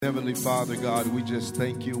Heavenly Father, God, we just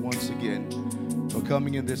thank you once again for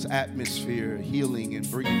coming in this atmosphere, healing and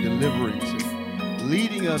bringing deliverance, and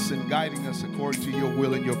leading us and guiding us according to your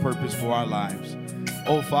will and your purpose for our lives.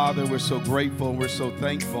 Oh, Father, we're so grateful and we're so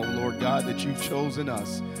thankful, Lord God, that you've chosen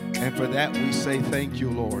us. And for that, we say thank you,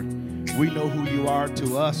 Lord. We know who you are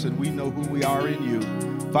to us, and we know who we are in you.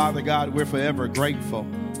 Father God, we're forever grateful.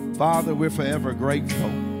 Father, we're forever grateful.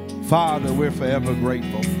 Father, we're forever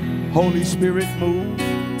grateful. Holy Spirit, move.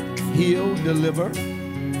 Heal, deliver,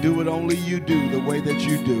 do what only you do, the way that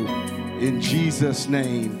you do. In Jesus'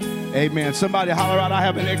 name, amen. Somebody holler out, I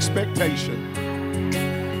have an expectation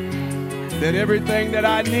that everything that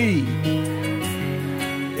I need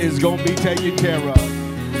is going to be taken care of.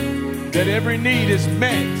 That every need is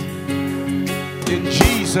met in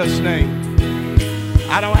Jesus' name.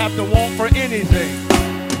 I don't have to want for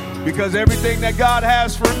anything because everything that God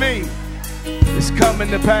has for me is coming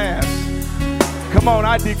to pass. Come on,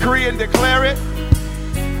 I decree and declare it,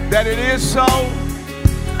 that it is so,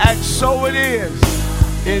 and so it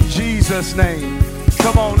is, in Jesus' name.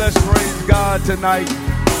 Come on, let's praise God tonight.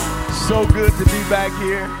 So good to be back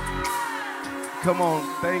here. Come on,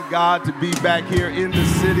 thank God to be back here in the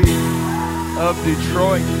city of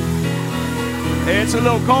Detroit. Hey, it's a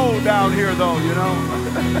little cold down here, though, you know.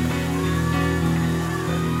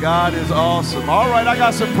 God is awesome. All right, I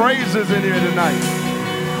got some praises in here tonight.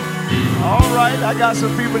 All right, I got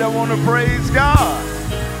some people that want to praise God.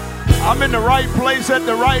 I'm in the right place at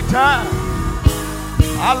the right time.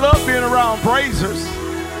 I love being around praisers.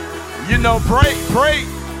 You know,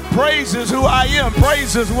 praise is who I am.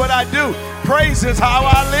 Praise is what I do. Praise is how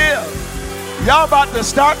I live. Y'all about to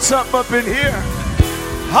start something up in here.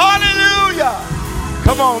 Hallelujah.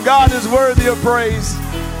 Come on, God is worthy of praise.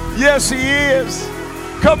 Yes, he is.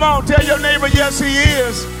 Come on, tell your neighbor, yes, he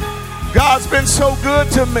is. God's been so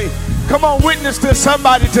good to me. Come on, witness to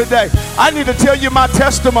somebody today. I need to tell you my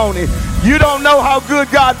testimony. You don't know how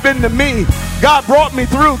good God's been to me. God brought me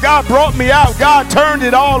through. God brought me out. God turned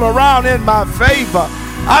it all around in my favor.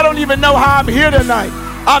 I don't even know how I'm here tonight.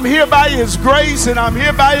 I'm here by his grace and I'm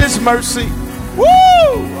here by his mercy.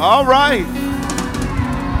 Woo! All right.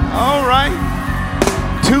 All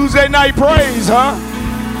right. Tuesday night praise, huh?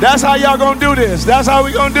 That's how y'all gonna do this. That's how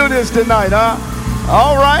we gonna do this tonight, huh?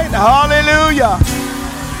 All right. Hallelujah.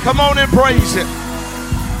 Come on and praise him.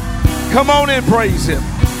 Come on and praise him.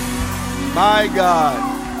 My God.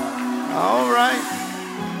 All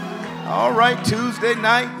right. All right. Tuesday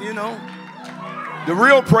night, you know. The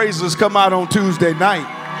real praisers come out on Tuesday night.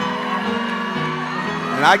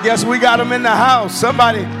 And I guess we got them in the house.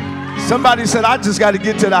 Somebody said, I just got to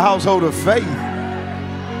get to the household of faith.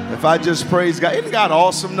 If I just praise God. Isn't God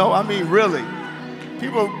awesome? No, I mean, really.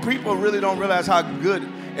 People really don't realize how good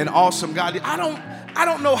and awesome God is. I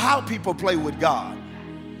don't know how people play with God.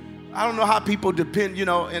 I don't know how people depend, you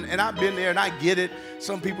know, and I've been there and I get it.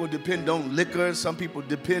 Some people depend on liquor. Some people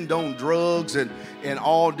depend on drugs and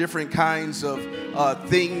all different kinds of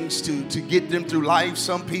things to get them through life.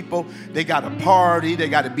 Some people, they got to party. They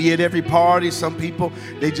got to be at every party. Some people,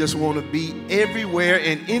 they just want to be everywhere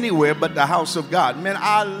and anywhere but the house of God. Man,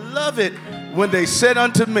 I love it when they said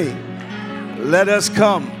unto me, let us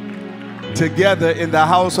come together in the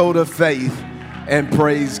household of faith and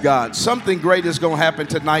praise God. Something great is going to happen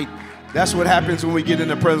tonight. That's what happens when we get in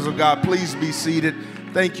the presence of God. Please be seated.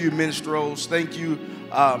 Thank you, minstrels. Thank you,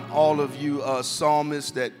 all of you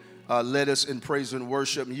psalmists that led us in praise and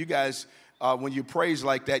worship. And you guys, when you praise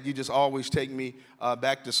like that, you just always take me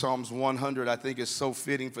back to Psalms 100. I think it's so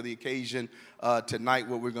fitting for the occasion tonight,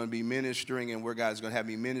 what we're going to be ministering and where God's going to have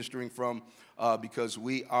me ministering from, because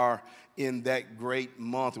we are in that great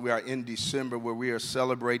month. We are in December where we are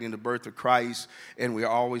celebrating the birth of Christ, and we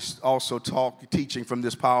are always also teaching from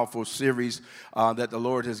this powerful series that the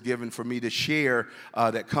Lord has given for me to share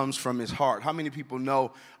that comes from his heart. How many people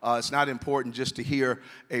know it's not important just to hear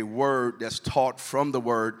a word that's taught from the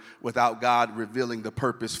word without God revealing the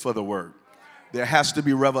purpose for the word? There has to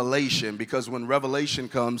be revelation, because when revelation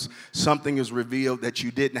comes, something is revealed that you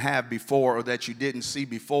didn't have before or that you didn't see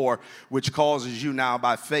before, which causes you now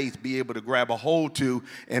by faith be able to grab a hold to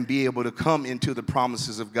and be able to come into the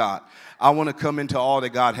promises of God. I want to come into all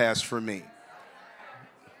that God has for me.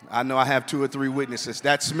 I know I have 2 or 3 witnesses.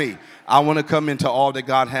 That's me. I want to come into all that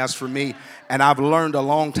God has for me. And I've learned a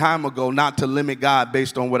long time ago not to limit God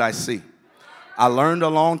based on what I see. I learned a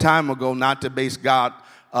long time ago not to base God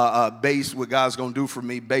based what God's going to do for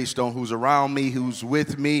me based on who's around me, who's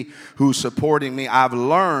with me, who's supporting me. I've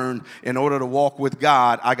learned in order to walk with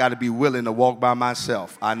God, I got to be willing to walk by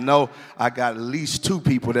myself. I know I got at least 2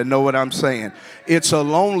 people that know what I'm saying. It's a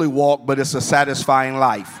lonely walk, but it's a satisfying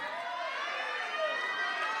life.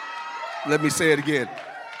 Let me say it again.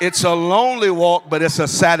 It's a lonely walk, but it's a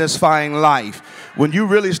satisfying life. When you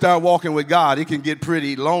really start walking with God, it can get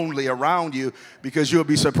pretty lonely around you because you'll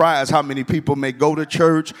be surprised how many people may go to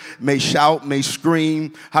church, may shout, may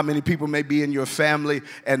scream, how many people may be in your family,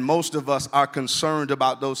 and most of us are concerned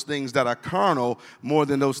about those things that are carnal more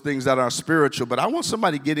than those things that are spiritual. But I want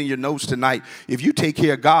somebody to get in your notes tonight. If you take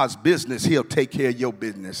care of God's business, he'll take care of your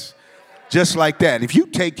business. Just like that. If you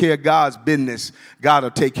take care of God's business, God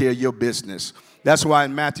will take care of your business. That's why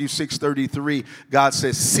in Matthew 6:33, God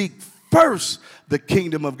says, seek first the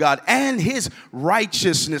kingdom of God and his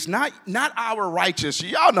righteousness, not our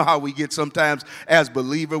righteousness. Y'all know how we get sometimes as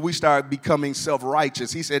believers. We start becoming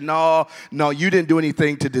self-righteous. He said, no, you didn't do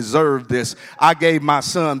anything to deserve this. I gave my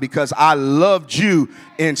son because I loved you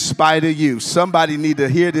in spite of you. Somebody need to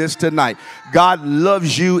hear this tonight. God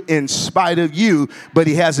loves you in spite of you, but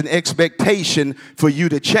he has an expectation for you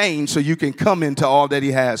to change so you can come into all that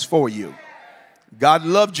he has for you. God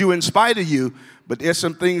loved you in spite of you, but there's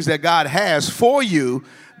some things that God has for you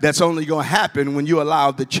that's only going to happen when you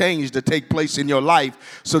allow the change to take place in your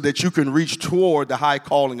life so that you can reach toward the high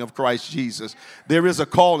calling of Christ Jesus. There is a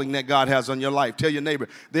calling that God has on your life. Tell your neighbor,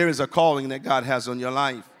 there is a calling that God has on your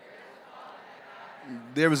life.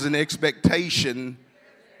 There is an expectation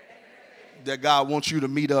that God wants you to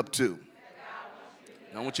meet up to.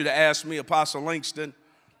 I want you to ask me, Apostle Langston,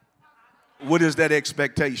 what is that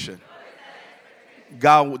expectation?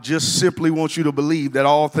 God just simply wants you to believe that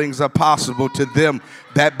all things are possible to them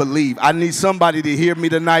that believe. I need somebody to hear me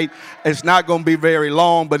tonight. It's not going to be very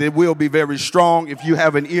long, but it will be very strong. If you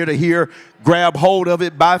have an ear to hear, grab hold of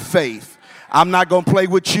it by faith. I'm not going to play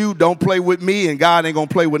with you. Don't play with me. And God ain't going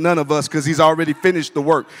to play with none of us because he's already finished the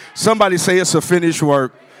work. Somebody say it's a finished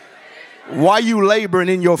work. Why are you laboring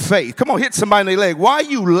in your faith? Come on, hit somebody in their leg. Why are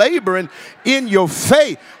you laboring in your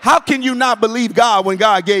faith? How can you not believe God when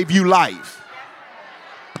God gave you life?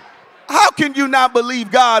 How can you not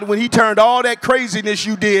believe God when he turned all that craziness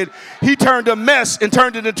you did, he turned a mess and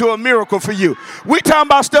turned it into a miracle for you? We talking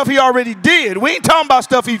about stuff he already did. We ain't talking about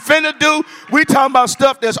stuff he finna do. We talking about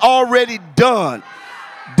stuff that's already done.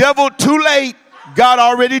 Devil, too late. God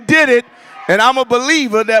already did it. And I'm a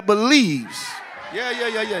believer that believes.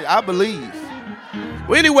 Yeah. I believe.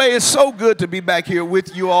 Well, anyway, it's so good to be back here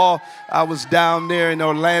with you all. I was down there in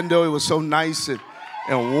Orlando. It was so nice and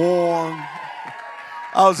warm.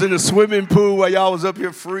 I was in the swimming pool while y'all was up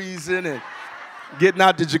here freezing and getting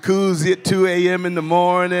out the jacuzzi at 2 a.m. in the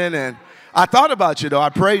morning. And I thought about you, though. I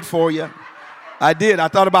prayed for you. I did. I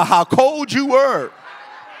thought about how cold you were.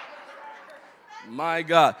 My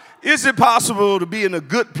God. Is it possible to be in a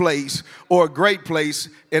good place or a great place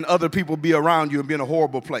and other people be around you and be in a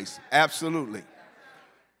horrible place? Absolutely.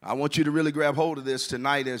 I want you to really grab hold of this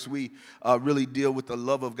tonight as we really deal with the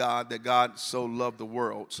love of God, that God so loved the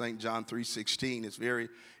world. St. John 3:16 is very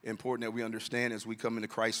important that we understand as we come into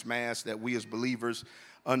Christ's Mass, that we as believers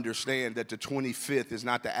understand that the 25th is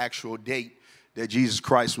not the actual date that Jesus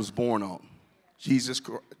Christ was born on. Jesus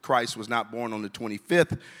Christ was not born on the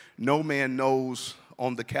 25th. No man knows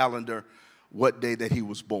on the calendar what day that he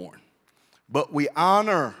was born. But we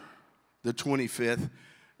honor the 25th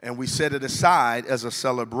and we set it aside as a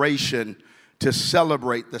celebration to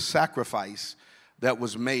celebrate the sacrifice that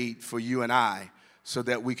was made for you and I so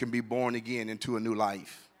that we can be born again into a new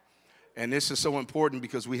life. And this is so important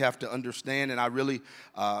because we have to understand, and I really,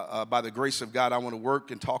 by the grace of God, I want to work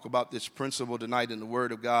and talk about this principle tonight in the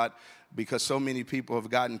Word of God because so many people have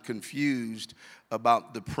gotten confused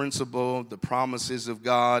about the principle, the promises of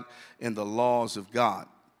God, and the laws of God.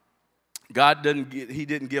 He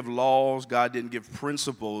didn't give laws, God didn't give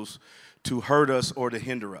principles to hurt us or to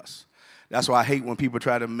hinder us. That's why I hate when people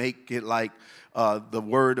try to make it like the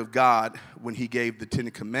Word of God when he gave the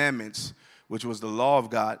 10 Commandments, which was the law of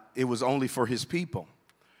God, it was only for his people.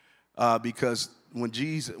 Because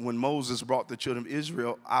when Moses brought the children of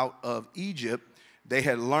Israel out of Egypt, they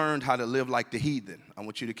had learned how to live like the heathen. I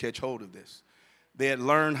want you to catch hold of this. They had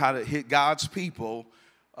learned how to hit God's people,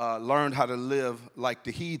 learned how to live like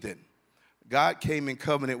the heathen. God came in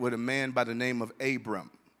covenant with a man by the name of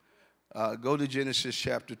Abram. Go to Genesis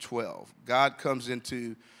chapter 12. God comes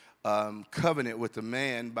into covenant with a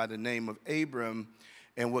man by the name of Abram,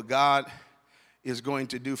 and what God is going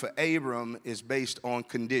to do for Abram is based on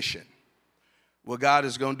condition. What God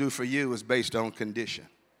is going to do for you is based on condition.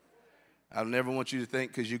 I never want you to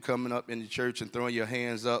think because you're coming up in the church and throwing your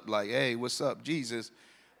hands up like, hey, what's up, Jesus,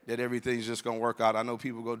 that everything's just going to work out. I know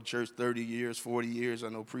people go to church 30 years, 40 years. I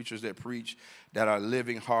know preachers that preach that are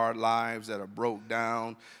living hard lives, that are broke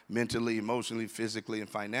down mentally, emotionally, physically, and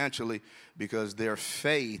financially because their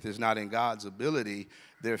faith is not in God's ability.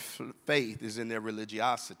 Their faith is in their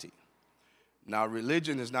religiosity. Now,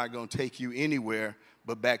 religion is not going to take you anywhere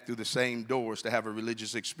but back through the same doors to have a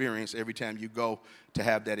religious experience every time you go to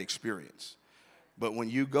have that experience. But when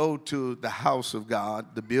you go to the house of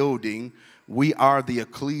God, the building, we are the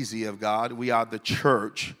ecclesia of God. We are the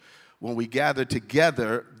church. When we gather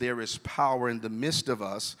together, there is power in the midst of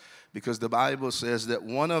us, because the Bible says that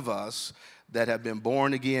one of us that have been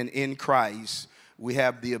born again in Christ, we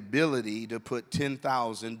have the ability to put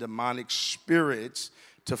 10,000 demonic spirits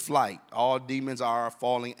to flight. All demons are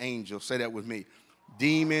falling angels. Say that with me.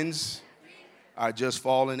 Demons are just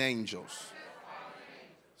fallen angels.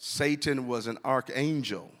 Satan was an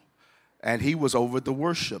archangel, and he was over the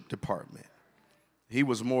worship department. He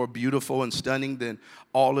was more beautiful and stunning than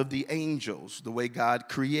all of the angels, the way God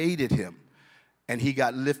created him. And he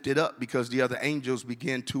got lifted up because the other angels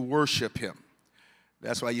began to worship him.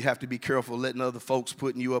 That's why you have to be careful letting other folks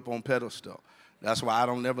putting you up on pedestal. That's why I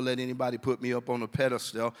don't never let anybody put me up on a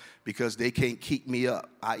pedestal, because they can't keep me up.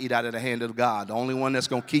 I eat out of the hand of God. The only one that's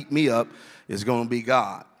going to keep me up is going to be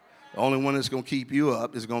God. The only one that's going to keep you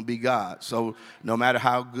up is going to be God. So no matter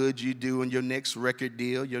how good you do in your next record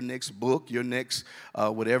deal, your next book, your next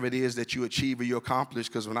whatever it is that you achieve or you accomplish,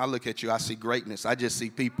 because when I look at you, I see greatness. I just see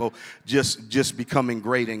people just becoming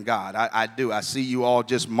great in God. I do. I see you all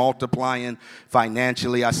just multiplying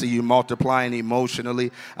financially. I see you multiplying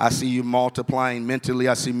emotionally. I see you multiplying mentally.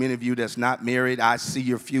 I see many of you that's not married. I see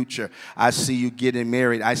your future. I see you getting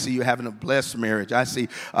married. I see you having a blessed marriage. I see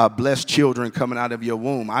blessed children coming out of your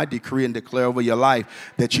womb. I decree and declare over your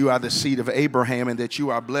life that you are the seed of Abraham, and that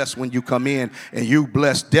you are blessed when you come in, and you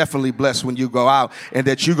definitely blessed when you go out, and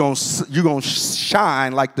that you're gonna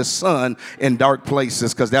shine like the sun in dark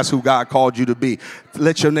places, because that's who God called you to be.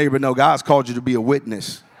 Let your neighbor know God's called you to be a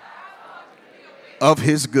witness of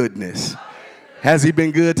his goodness. Has he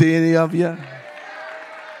been good to any of you?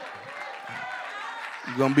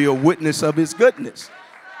 You're going to be a witness of his goodness.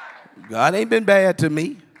 God ain't been bad to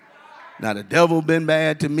me. Now, the devil been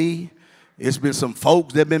bad to me. It's been some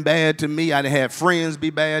folks that been bad to me. I done had friends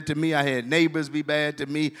be bad to me. I had neighbors be bad to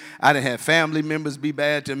me. I done had family members be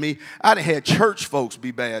bad to me. I done had church folks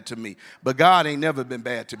be bad to me. But God ain't never been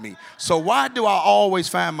bad to me. So why do I always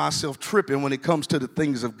find myself tripping when it comes to the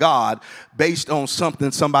things of God based on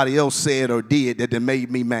something somebody else said or did that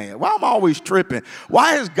made me mad? Why am I always tripping?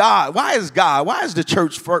 Why is God? Why is God? Why is the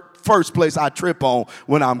church first place I trip on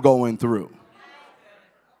when I'm going through?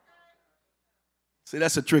 See,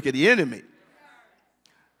 that's a trick of the enemy.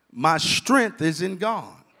 My strength is in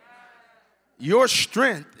God. Your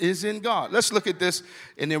strength is in God. Let's look at this,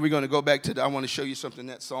 and then we're going to go back to I want to show you something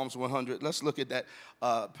that Psalms 100. Let's look at that.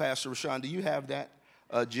 Pastor Rashawn, do you have that?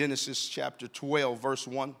 Genesis chapter 12, verse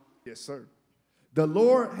 1. Yes, sir. The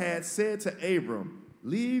Lord had said to Abram,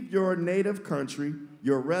 leave your native country,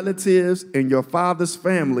 your relatives, and your father's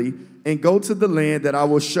family, and go to the land that I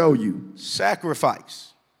will show you. Sacrifice.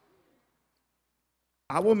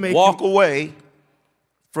 I will make Walk away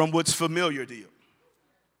from what's familiar to you.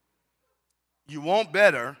 You want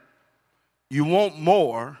better, you want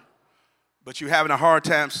more, but you're having a hard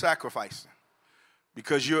time sacrificing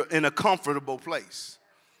because you're in a comfortable place.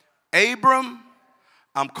 Abram,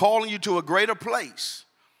 I'm calling you to a greater place,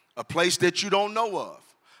 a place that you don't know of,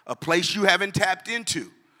 a place you haven't tapped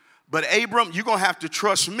into. But Abram, you're going to have to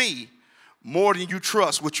trust me more than you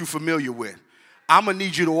trust what you're familiar with. I'm going to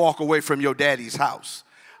need you to walk away from your daddy's house.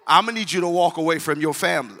 I'm going to need you to walk away from your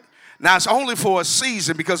family. Now, it's only for a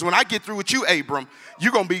season, because when I get through with you, Abram,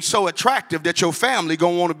 you're going to be so attractive that your family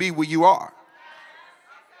going to want to be where you are.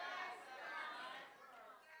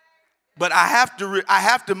 But I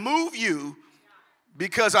have to move you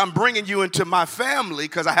because I'm bringing you into my family,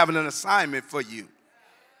 because I have an assignment for you.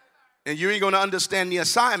 And you ain't going to understand the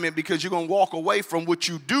assignment because you're going to walk away from what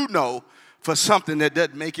you do know for something that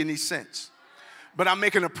doesn't make any sense. But I'm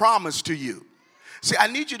making a promise to you. See, I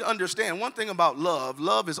need you to understand one thing about love.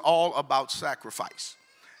 Love is all about sacrifice.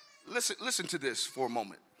 Listen to this for a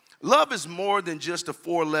moment. Love is more than just a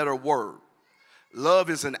four-letter word. Love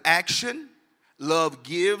is an action. Love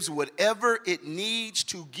gives whatever it needs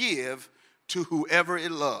to give to whoever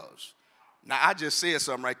it loves. Now, I just said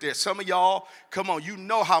something right there. Some of y'all, come on, you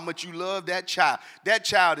know how much you love that child. That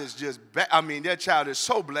child is that child is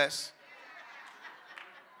so blessed.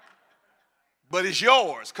 But it's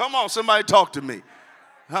yours. Come on, somebody talk to me.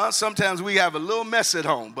 Huh? Sometimes we have a little mess at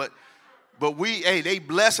home, but they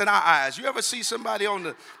blessing our eyes. You ever see somebody on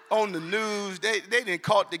the news, they didn't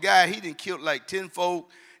caught the guy, he didn't killed like 10 folk,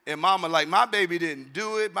 and mama like, my baby didn't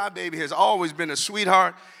do it. My baby has always been a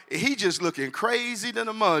sweetheart. He just looking crazy than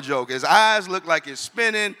a mud joke. His eyes look like it's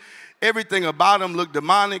spinning. Everything about him looked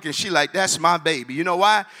demonic, and she like, that's my baby. You know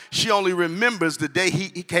why? She only remembers the day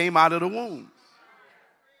he came out of the womb.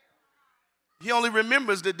 He only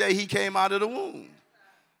remembers the day he came out of the womb.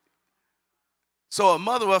 So a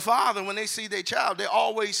mother or father, when they see their child, they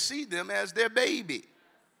always see them as their baby.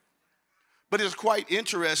 But it's quite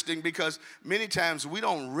interesting because many times we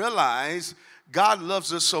don't realize God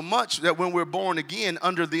loves us so much that when we're born again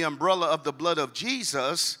under the umbrella of the blood of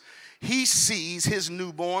Jesus, he sees his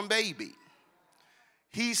newborn baby.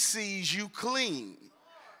 He sees you clean.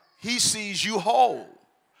 He sees you whole.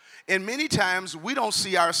 And many times we don't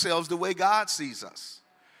see ourselves the way God sees us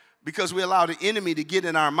because we allow the enemy to get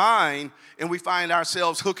in our mind and we find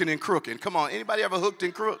ourselves hooking and crooking. Come on, anybody ever hooked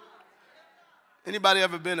and crooked? Anybody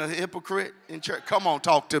ever been a hypocrite in church? Come on,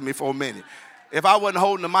 talk to me for a minute. If I wasn't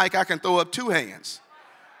holding the mic, I can throw up 2 hands.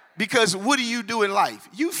 Because what do you do in life?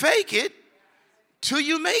 You fake it till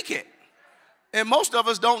you make it. And most of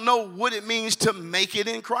us don't know what it means to make it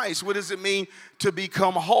in Christ. What does it mean to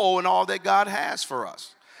become whole in all that God has for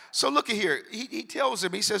us? So look at here. He tells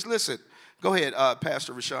him, he says, listen, go ahead,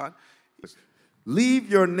 Pastor Rashawn. Leave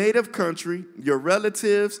your native country, your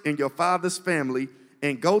relatives, and your father's family,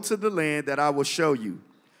 and go to the land that I will show you.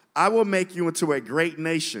 I will make you into a great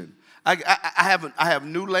nation. I have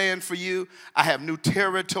new land for you. I have new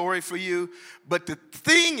territory for you. But the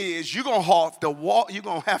thing is, you're gonna have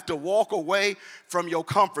to walk away from your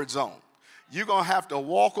comfort zone. You're going to have to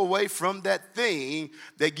walk away from that thing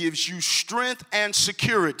that gives you strength and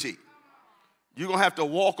security. You're going to have to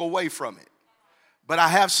walk away from it. But I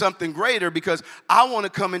have something greater because I want to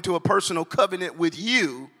come into a personal covenant with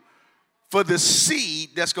you for the seed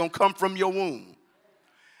that's going to come from your womb.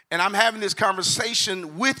 And I'm having this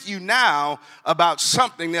conversation with you now about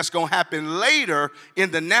something that's going to happen later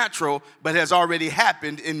in the natural, but has already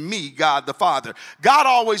happened in me, God the Father. God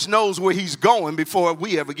always knows where he's going before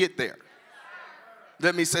we ever get there.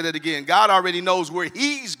 Let me say that again. God already knows where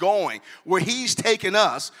he's going, where he's taking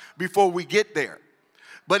us before we get there.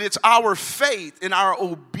 But it's our faith and our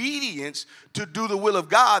obedience to do the will of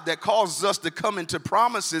God that causes us to come into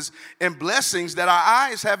promises and blessings that our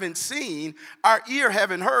eyes haven't seen, our ear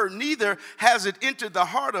haven't heard, neither has it entered the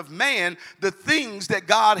heart of man, the things that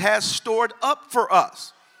God has stored up for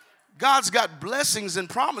us. God's got blessings and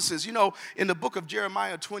promises. You know, in the book of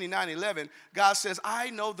Jeremiah 29:11, God says, I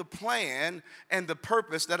know the plan and the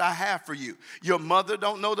purpose that I have for you. Your mother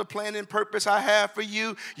don't know the plan and purpose I have for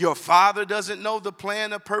you. Your father doesn't know the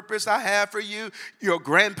plan and purpose I have for you. Your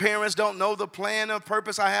grandparents don't know the plan and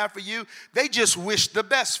purpose I have for you. They just wish the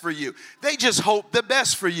best for you. They just hope the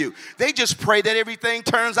best for you. They just pray that everything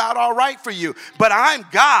turns out all right for you. But I'm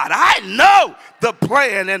God. I know the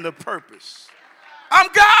plan and the purpose. I'm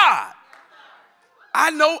God.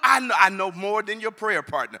 I know more than your prayer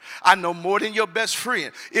partner. I know more than your best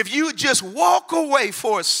friend. If you just walk away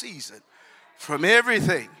for a season from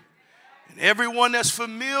everything and everyone that's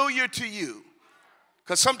familiar to you,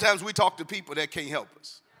 because sometimes we talk to people that can't help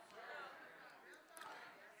us.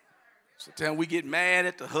 Sometimes we get mad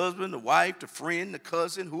at the husband, the wife, the friend, the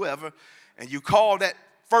cousin, whoever, and you call that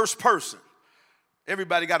first person.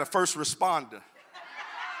 Everybody got a first responder.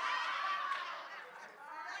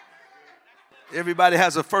 Everybody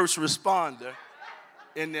has a first responder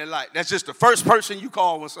in their life. That's just the first person you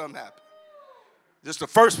call when something happens. Just the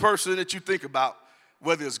first person that you think about,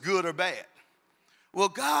 whether it's good or bad. Well,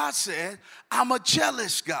 God said, I'm a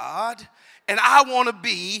jealous God, and I want to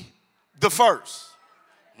be the first.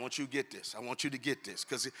 I want you to get this. I want you to get this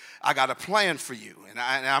because I got a plan for you. And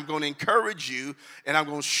I'm going to encourage you and I'm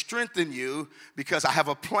going to strengthen you because I have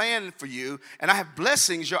a plan for you and I have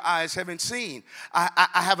blessings your eyes haven't seen. I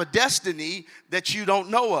have a destiny that you don't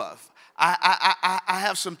know of. I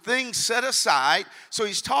have some things set aside. So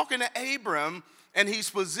he's talking to Abram and he's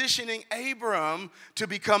positioning Abram to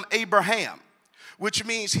become Abraham, which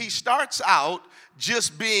means he starts out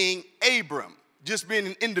just being Abram, just being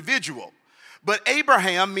an individual. But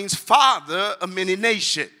Abraham means father of many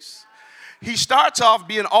nations. He starts off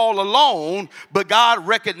being all alone, but God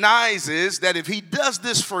recognizes that if he does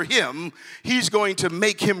this for him, he's going to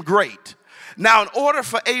make him great. Now, in order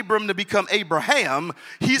for Abram to become Abraham,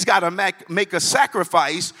 he's got to make a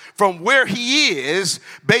sacrifice from where he is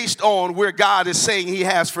based on where God is saying he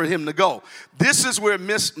has for him to go. This is where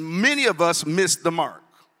many of us miss the mark.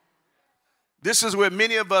 This is where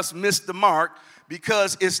many of us miss the mark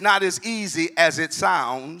because it's not as easy as it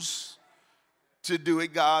sounds to do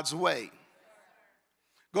it God's way.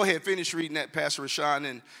 Go ahead, finish reading that, Pastor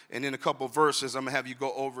Rashawn, and in a couple of verses, I'm going to have you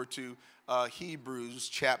go over to Hebrews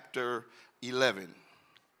chapter 11.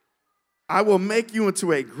 I will make you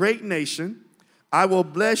into a great nation. I will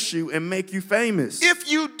bless you and make you famous.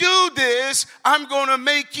 If you do this, I'm going to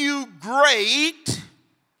make you great.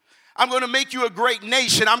 I'm going to make you a great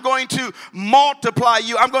nation. I'm going to multiply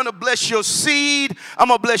you. I'm going to bless your seed. I'm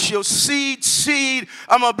going to bless your seed.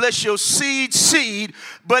 I'm going to bless your seed.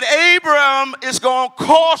 But Abram is going to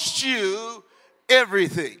cost you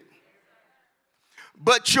everything.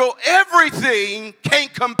 But your everything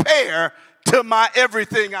can't compare to my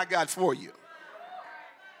everything I got for you.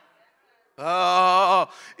 Oh,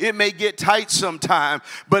 it may get tight sometime,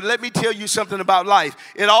 but let me tell you something about life.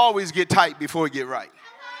 It always get tight before it get right.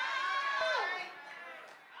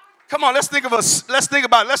 Come on, let's think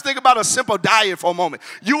about a simple diet for a moment.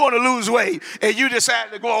 You want to lose weight and you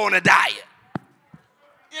decide to go on a diet.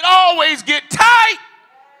 It always get tight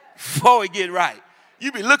before it get right.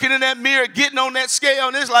 You be looking in that mirror, getting on that scale,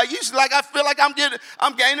 and it's like I feel like I'm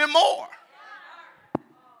gaining more.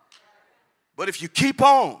 But if you keep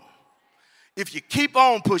on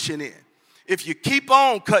pushing in, if you keep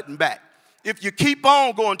on cutting back, if you keep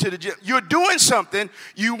on going to the gym, you're doing something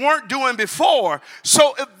you weren't doing before.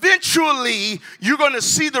 So eventually you're going to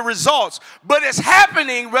see the results, but it's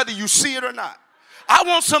happening whether you see it or not. I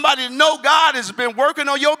want somebody to know God has been working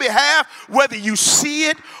on your behalf, whether you see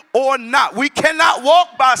it or not. We cannot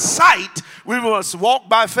walk by sight. We must walk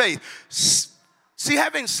by faith. See,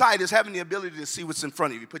 having sight is having the ability to see what's in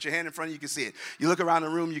front of you. You put your hand in front of you, you can see it. You look around the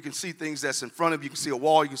room, you can see things that's in front of you. You can see a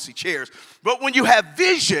wall, you can see chairs. But when you have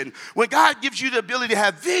vision, when God gives you the ability to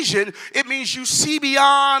have vision, it means you see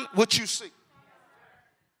beyond what you see. Let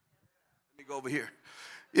me go over here.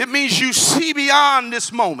 It means you see beyond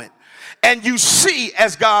this moment. And you see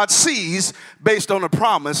as God sees based on a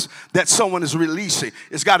promise that someone is releasing.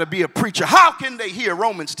 It's got to be a preacher. How can they hear?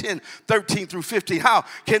 Romans 10:13-15. How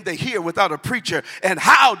can they hear without a preacher? And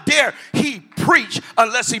how dare he preach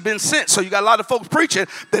unless he been sent? So you got a lot of folks preaching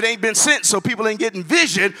that ain't been sent. So people ain't getting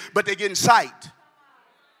vision, but they're getting sight.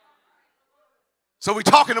 So we're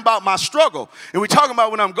talking about my struggle. And we're talking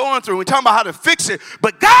about what I'm going through. We're talking about how to fix it.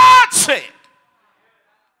 But God said,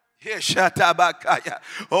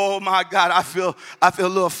 oh my God, I feel a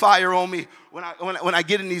little fire on me when I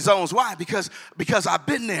get in these zones. Why? Because I've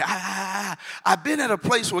been there. I've been at a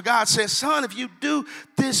place where God says, son, if you do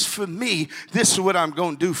this for me, this is what I'm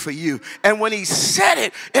going to do for you. And when he said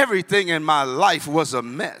it, everything in my life was a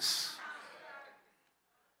mess.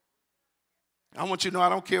 I want you to know I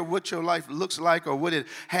don't care what your life looks like or what it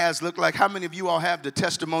has looked like. How many of you all have the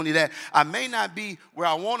testimony that I may not be where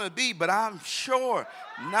I want to be, but I'm sure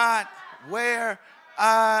not where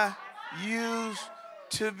I used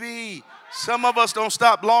to be? Some of us don't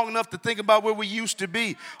stop long enough to think about where we used to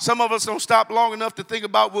be. Some of us don't stop long enough to think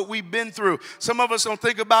about what we've been through. Some of us don't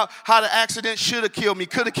think about how the accident should have killed me,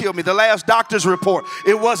 could have killed me. The last doctor's report,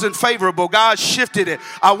 it wasn't favorable. God shifted it.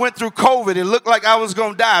 I went through COVID. It looked like I was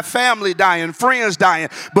going to die. Family dying, friends dying.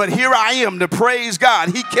 But here I am to praise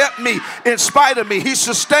God. He kept me in spite of me. He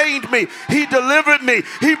sustained me. He delivered me.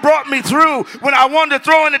 He brought me through. When I wanted to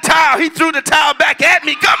throw in the towel, he threw the towel back at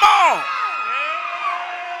me. Come on.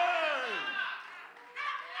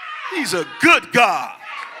 He's a good God.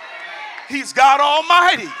 He's God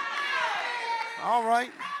Almighty. All right.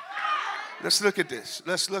 Let's look at this.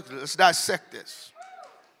 Let's dissect this.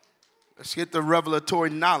 Let's get the revelatory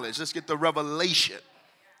knowledge. Let's get the revelation.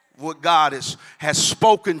 What God has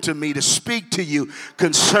spoken to me to speak to you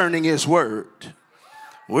concerning his word.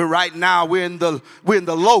 We're in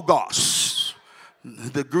the Logos.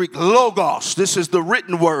 The Greek Logos. This is the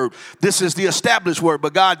written word. This is the established word.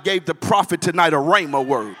 But God gave the prophet tonight a rhema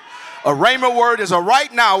word. A rhema word is a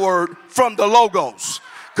right now word from the Logos.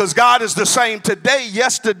 Because God is the same today,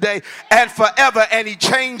 yesterday, and forever. And he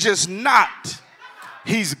changes not.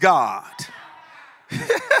 He's God.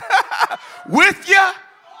 With you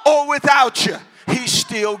or without you, he's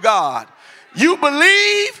still God. You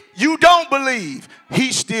believe, you don't believe,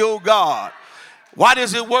 he's still God. Why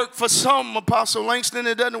does it work for some, Apostle Langston?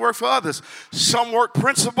 It doesn't work for others. Some work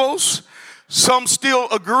principles. Some still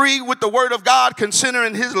agree with the word of God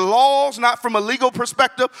considering his laws, not from a legal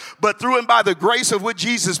perspective, but through and by the grace of what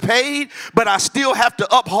Jesus paid. But I still have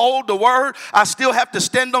to uphold the word. I still have to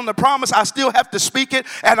stand on the promise. I still have to speak it,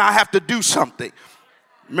 and I have to do something.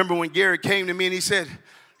 Remember when Gary came to me and he said,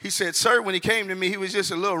 sir, when he came to me, he was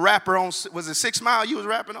just a little rapper on, was it 6 Mile you was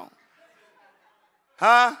rapping on?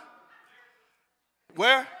 Huh?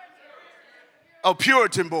 Where? Oh,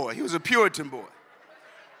 Puritan boy. He was a Puritan boy.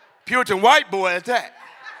 Puritan white boy at that.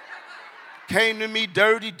 Came to me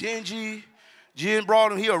dirty, dingy. Jen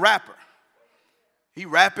brought him. He a rapper. He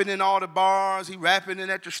rapping in all the bars. He rapping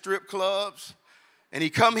in at the strip clubs. And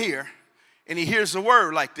he come here and he hears the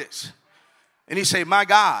word like this. And he say, my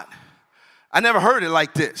God, I never heard it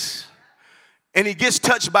like this. And he gets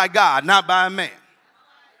touched by God, not by a man.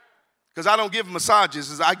 Because I don't give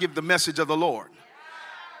massages, I give the message of the Lord.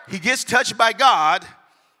 He gets touched by God.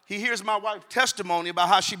 He hears my wife's testimony about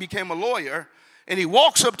how she became a lawyer. And he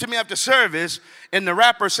walks up to me after service, and the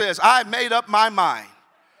rapper says, I made up my mind.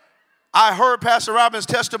 I heard Pastor Robyn's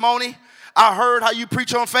testimony. I heard how you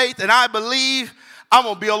preach on faith, and I believe I'm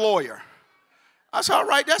going to be a lawyer. I said, all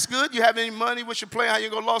right, that's good. You have any money? What's your plan? How you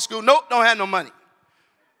go to law school? Nope, don't have no money.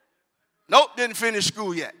 Nope, didn't finish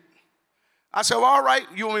school yet. I said, well, all right,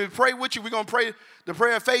 you want me to pray with you? We're going to pray the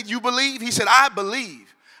prayer of faith. You believe? He said, I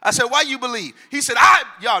believe. I said, why you believe? He said,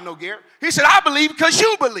 y'all know Gary. He said, I believe because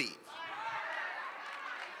you believe.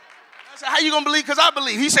 I said, how you going to believe? Because I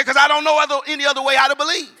believe. He said, because I don't know any other way how to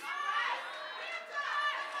believe.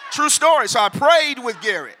 True story. So I prayed with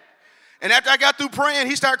Garrett. And after I got through praying,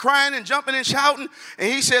 he started crying and jumping and shouting.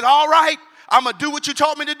 And he said, all right, I'm going to do what you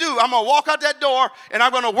taught me to do. I'm going to walk out that door, and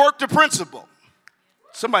I'm going to work the principle.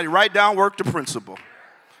 Somebody write down work the principle.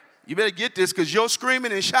 You better get this, because your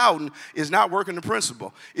screaming and shouting is not working the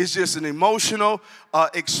principle. It's just an emotional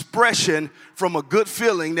expression from a good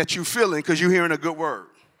feeling that you're feeling because you're hearing a good word.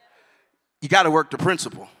 You got to work the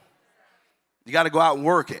principle. You got to go out and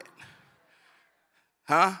work it.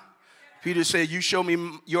 Huh? Peter said, you show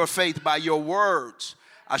me your faith by your words.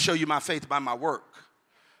 I show you my faith by my work.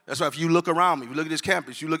 That's why if you look around me, you look at this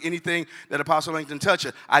campus, you look anything that Apostle Langston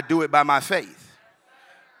touches, I do it by my faith.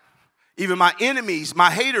 Even my enemies,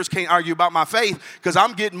 my haters can't argue about my faith because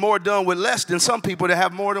I'm getting more done with less than some people that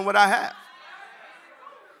have more than what I have.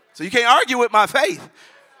 So you can't argue with my faith.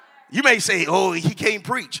 You may say, oh, he can't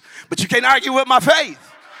preach, but you can't argue with my faith.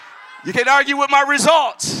 You can't argue with my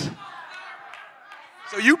results.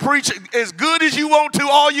 So you preach as good as you want to,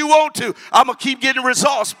 all you want to. I'm going to keep getting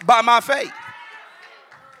results by my faith.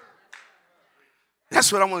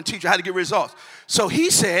 That's what I want to teach you, how to get results. So he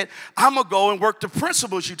said, I'm going to go and work the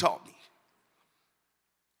principles you taught me.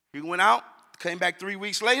 He went out, came back 3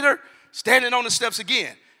 weeks later, standing on the steps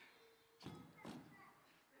again.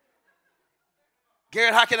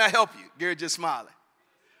 Garrett, how can I help you? Garrett just smiling.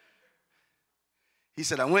 He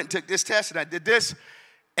said, I went and took this test and I did this,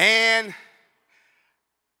 and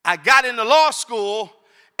I got into law school,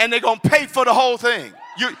 and they're going to pay for the whole thing.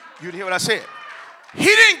 You didn't hear what I said. He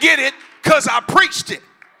didn't get it because I preached it.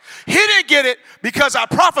 He didn't get it because I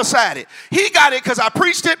prophesied it. He got it because I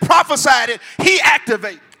preached it, prophesied it, he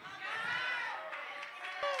activated.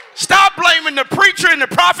 Stop blaming the preacher and the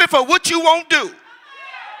prophet for what you won't do.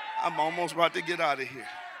 I'm almost about to get out of here.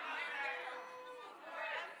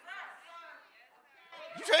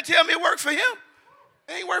 You trying to tell me it worked for him?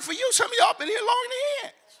 It ain't worked for you. Some of y'all been here longer than he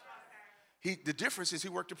has. The difference is he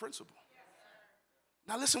worked the principle.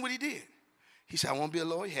 Now listen what he did. He said, I want to be a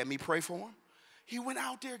lawyer. He had me pray for him. He went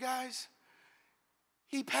out there, guys.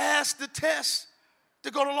 He passed the test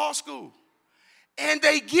to go to law school. And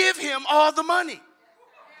they give him all the money.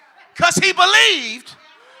 Because he believed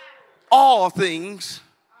all things.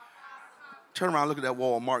 Turn around, look at that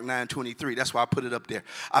wall, Mark 9:23. That's why I put it up there.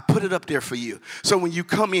 I put it up there for you. So when you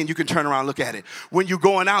come in, you can turn around and look at it. When you're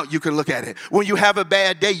going out, you can look at it. When you have a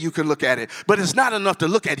bad day, you can look at it. But it's not enough to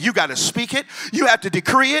look at it. You got to speak it. You have to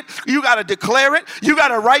decree it. You got to declare it. You got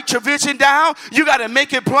to write your vision down. You got to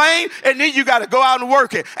make it plain. And then you got to go out and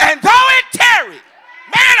work it. And though it tarry,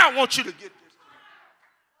 man, I want you to get this.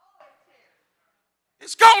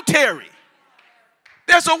 It's going to tarry.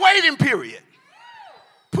 There's a waiting period.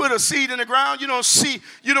 Put a seed in the ground, you don't see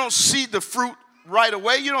the fruit right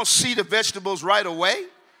away. You don't see the vegetables right away.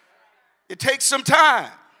 It takes some time.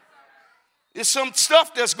 There's some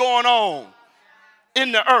stuff that's going on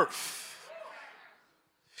in the earth.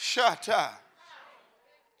 Shatta.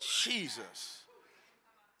 Jesus.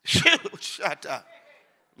 Shatta.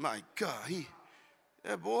 My God.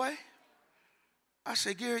 That boy. I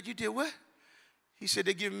said, Garrett, you did what? He said,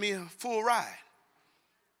 they're giving me a full ride.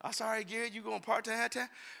 I said, all right, Garrett, you going part-time, half-time?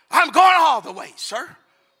 I'm going all the way, sir.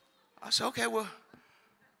 I said, okay, well,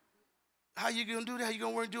 how you going to do that? How you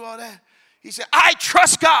going to work and do all that? He said, I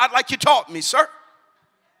trust God like you taught me, sir.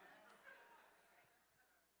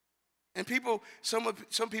 And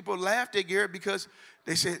some people laughed at Garrett because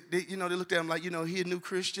they said, they looked at him like, he a new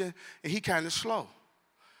Christian, and he kind of slow.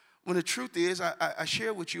 When the truth is, I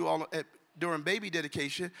share with you all during baby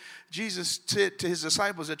dedication, Jesus said to his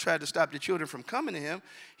disciples that tried to stop the children from coming to him,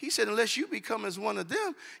 he said, unless you become as one of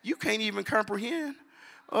them, you can't even comprehend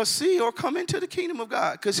or see or come into the kingdom of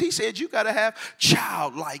God. Because he said you got to have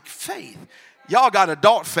childlike faith. Y'all got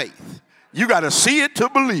adult faith. You got to see it to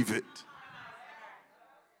believe it.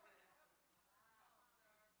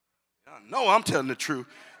 I know I'm telling the truth.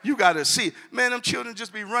 You got to see. Man, them children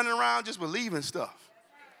just be running around just believing stuff.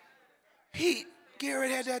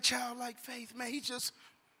 Garrett had that childlike faith, man.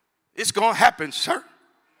 It's going to happen, sir.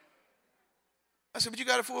 I said, but you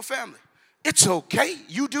got a full family. It's okay.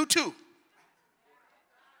 You do too.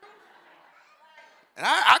 And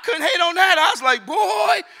I couldn't hate on that. I was like,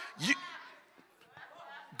 boy,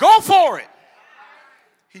 go for it.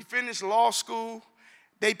 He finished law school.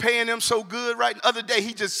 They paying him so good, right? The other day,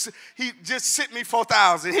 he just sent me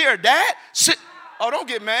 $4,000. Here, Dad. Oh, don't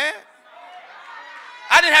get mad.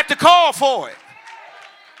 I didn't have to call for it.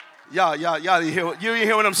 Y'all didn't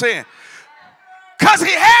hear what I'm saying. Because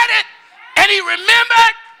he had it, and he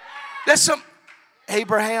remembered. There's some,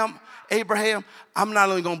 Abraham, I'm not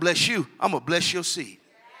only going to bless you, I'm going to bless your seed.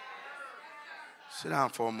 Sit down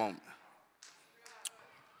for a moment.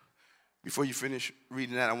 Before you finish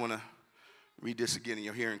reading that, I want to read this again in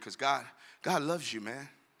your hearing, because God loves you, man.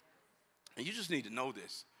 And you just need to know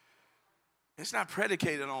this. It's not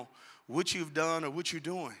predicated on what you've done or what you're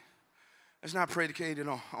doing. It's not predicated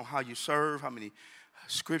on how you serve, how many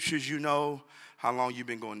scriptures you know, how long you've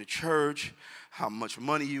been going to church, how much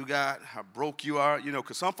money you got, how broke you are. You know,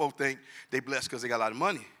 because some folks think they blessed because they got a lot of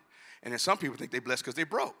money. And then some people think they blessed because they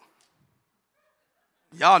broke.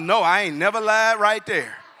 Y'all know I ain't never lied right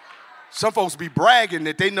there. Some folks be bragging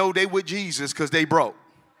that they know they with Jesus because they broke.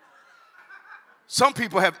 Some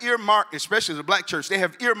people have earmarked, especially the black church, they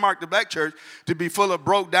have earmarked the black church to be full of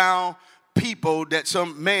broke down people that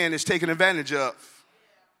some man is taking advantage of.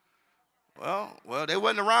 Well, they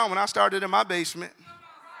wasn't around when I started in my basement.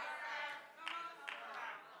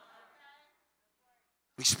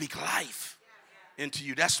 We speak life into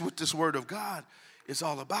you. That's what this word of God is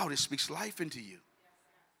all about. It speaks life into you.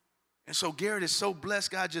 And so Garrett is so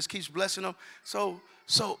blessed. God just keeps blessing him. So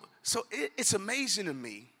it's amazing to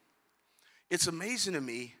me. It's amazing to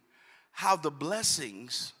me how the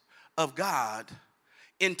blessings of God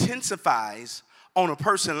intensifies on a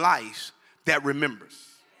person's life that remembers.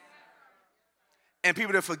 And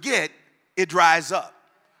people that forget, it dries up.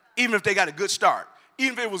 Even if they got a good start.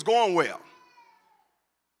 Even if it was going well.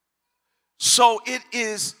 So it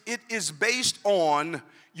is based on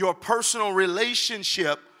your personal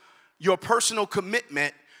relationship, your personal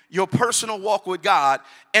commitment, your personal walk with God,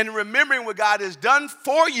 and remembering what God has done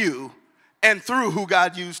for you and through who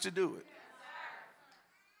God used to do it.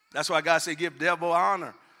 That's why God said, give double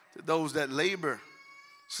honor to those that labor.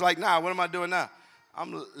 It's like, what am I doing now?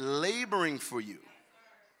 I'm laboring for you.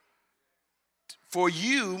 For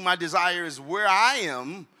you, my desire is where I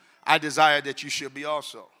am, I desire that you should be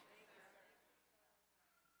also.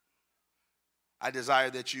 I desire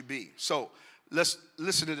that you be. So let's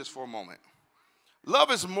listen to this for a moment.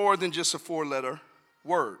 Love is more than just a 4-letter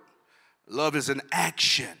word. Love is an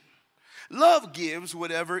action. Love gives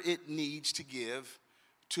whatever it needs to give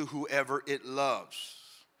to whoever it loves.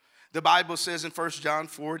 The Bible says in 1 John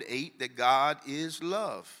 4:8 that God is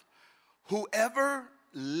love. Whoever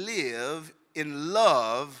lives in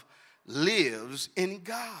love lives in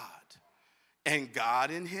God, and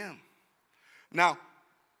God in him. Now,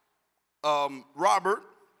 Robert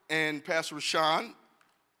and Pastor Rashawn,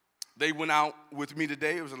 they went out with me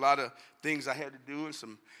today. There was a lot of things I had to do and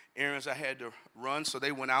some errands I had to run, so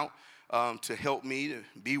they went out to help me, to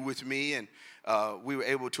be with me, and we were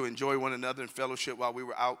able to enjoy one another in fellowship while we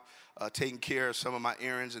were out taking care of some of my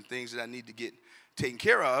errands and things that I need to get taken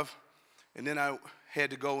care of. And then I had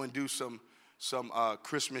to go and do some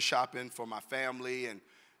Christmas shopping for my family. And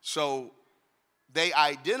so they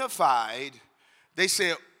identified, they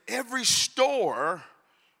said, every store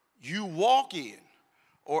you walk in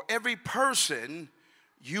or every person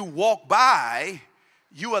you walk by,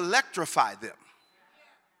 you electrify them.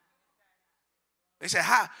 They said,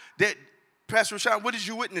 Pastor Rashawn, what did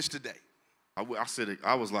you witness today? I said,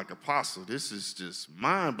 I was like, Apostle, this is just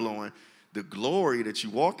mind-blowing. The glory that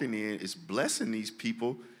you're walking in is blessing these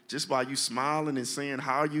people just by you smiling and saying,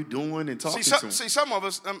 how are you doing, and talking to them. See, some of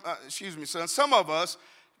us, excuse me, son, some of us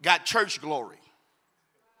got church glory.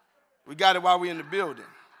 We got it while we in the building.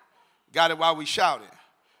 We got it while we shouting.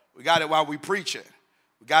 We got it while we preaching.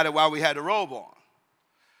 We got it while we had the robe on.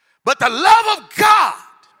 But the love of God,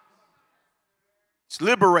 it's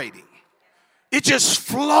liberating. It just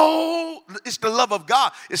flows. It's the love of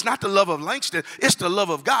God. It's not the love of Langston. It's the love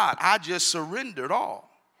of God. I just surrendered all.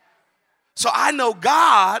 So I know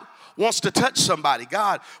God wants to touch somebody.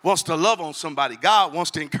 God wants to love on somebody. God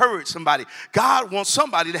wants to encourage somebody. God wants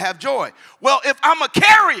somebody to have joy. Well, if I'm a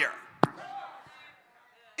carrier,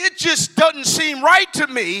 it just doesn't seem right to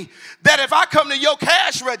me that if I come to your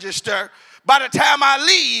cash register, by the time I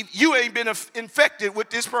leave, you ain't been infected with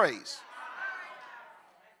this praise.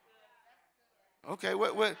 Okay,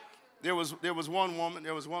 what? There was one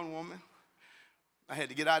woman. I had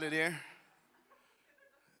to get out of there.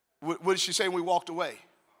 What did she say when we walked away?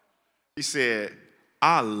 She said,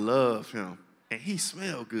 I love him, and he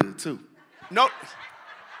smelled good too. No.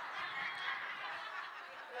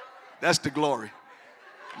 That's the glory.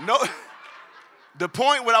 No. The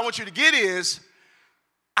point what I want you to get is,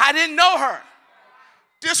 I didn't know her.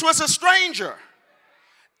 This was a stranger.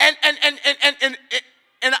 And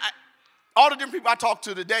all the different people I talked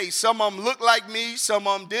to today, some of them looked like me, some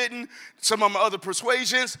of them didn't, some of them are other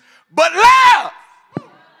persuasions, but love.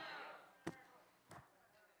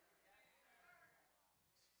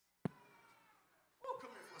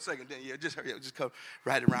 Second, then, yeah, just hurry up. Just come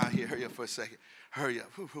right around here. Hurry up for a second. Hurry up.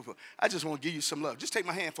 I just want to give you some love. Just take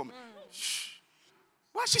my hand for me. Shh.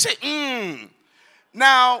 Why'd she say,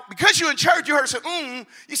 Now, because you're in church, you heard her say,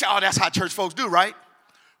 You say, oh, that's how church folks do, right?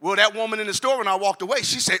 Well, that woman in the store, when I walked away,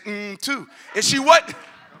 she said, too. And she wasn't,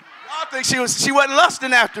 y'all think she wasn't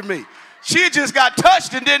lusting after me. She had just got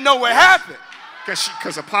touched and didn't know what happened.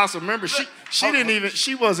 Because Apostle, remember,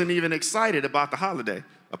 she wasn't even excited about the holiday.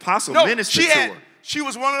 Apostle ministered to her. She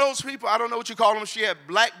was one of those people, I don't know what you call them. She had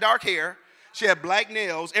black, dark hair. She had black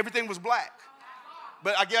nails. Everything was black.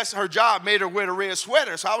 But I guess her job made her wear the red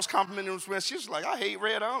sweater. So I was complimenting her. She was like, I hate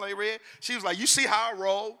red. I don't like red. She was like, you see how I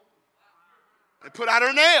roll? And put out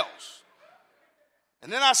her nails.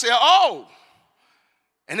 And then I said, oh.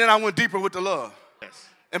 And then I went deeper with the love. Yes.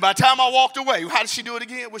 And by the time I walked away, how did she do it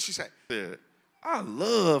again? What'd she say? Said, I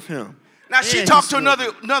love him. Now, she talked to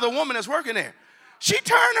another woman that's working there. She turned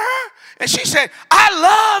to her and she said,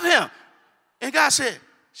 I love him. And God said,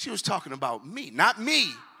 she was talking about me, not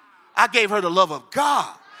me. I gave her the love of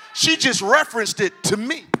God. She just referenced it to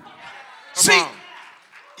me. See,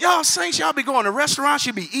 y'all saints, y'all be going to restaurants,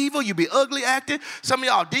 you be evil, you be ugly acting. Some of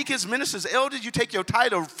y'all deacons, ministers, elders, you take your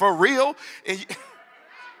title for real. And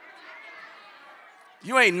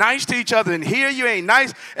you ain't nice to each other in here. You ain't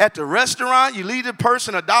nice at the restaurant. You leave the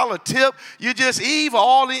person $1 tip. You just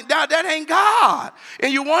evil. That ain't God.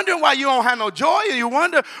 And you wonder why you don't have no joy. And you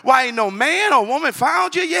wonder why ain't no man or woman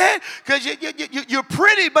found you yet. Because you're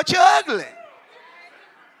pretty, but you're ugly.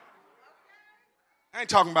 I ain't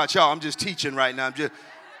talking about y'all. I'm just teaching right now.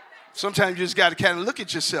 Sometimes you just got to kind of look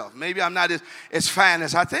at yourself. Maybe I'm not as fine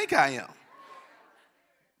as I think I am.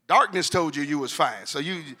 Darkness told you was fine. So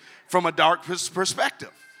you, from a dark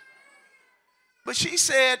perspective. But she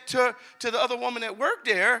said to the other woman that worked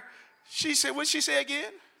there, she said, what'd she say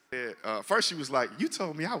again? First she was like, you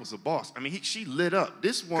told me I was a boss. I mean, she lit up.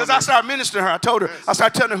 This woman. Because I started ministering her. I told her, I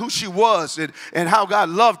started telling her who she was and how God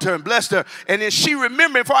loved her and blessed her. And then she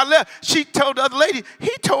remembered before I left, she told the other lady,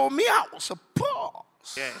 he told me I was a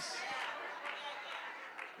boss. Yes.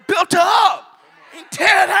 Built her up and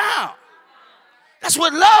tear her down. That's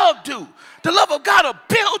what love do. The love of God will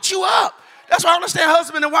build you up. That's why I understand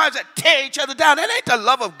husbands and wives that tear each other down. That ain't the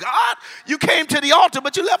love of God. You came to the altar,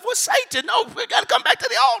 but you left with Satan. No, we got to come back to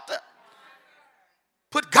the altar.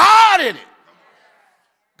 Put God in it.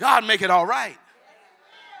 God make it all right.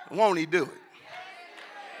 Won't he do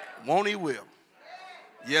it? Won't he will?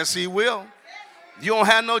 Yes, he will. You don't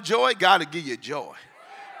have no joy, God will give you joy.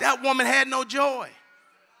 That woman had no joy.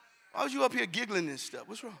 Why was you up here giggling and stuff?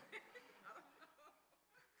 What's wrong?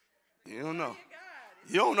 You don't know.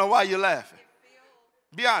 You don't know why you're laughing.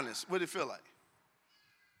 Be honest. What did it feel like?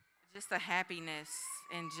 Just a happiness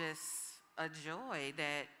and just a joy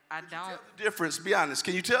that I don't. Tell the difference. Be honest.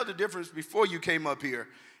 Can you tell the difference before you came up here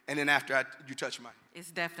and then after you touched mine? It's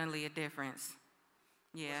definitely a difference.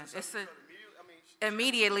 Yeah,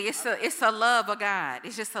 immediately. It's a love of God.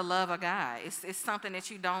 It's just a love of God. It's something that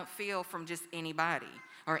you don't feel from just anybody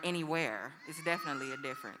or anywhere. It's definitely a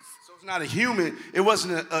difference. So it's not a human, it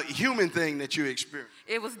wasn't a human thing that you experienced.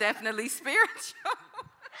 It was definitely spiritual.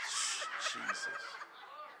 Jesus.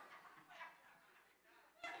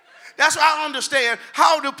 That's why I don't understand.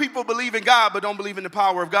 How do people believe in God but don't believe in the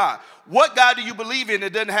power of God? What God do you believe in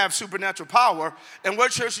that doesn't have supernatural power? And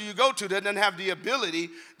what church do you go to that doesn't have the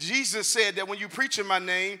ability? Jesus said that when you preach in my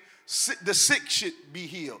name, the sick should be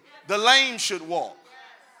healed. The lame should walk.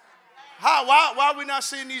 Why are we not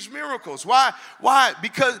seeing these miracles? Why?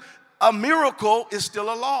 Because a miracle is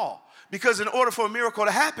still a law. Because in order for a miracle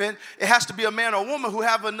to happen, it has to be a man or woman who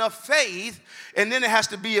have enough faith, and then it has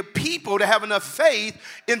to be a people that have enough faith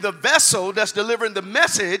in the vessel that's delivering the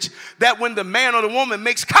message that when the man or the woman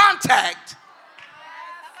makes contact,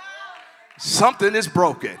 something is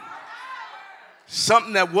broken.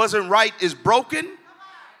 Something that wasn't right is broken,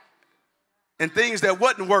 and things that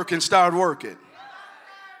wasn't working start working.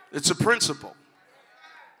 It's a principle.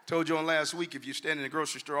 Told you on last week, if you stand in the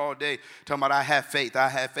grocery store all day talking about I have faith,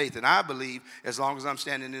 and I believe as long as I'm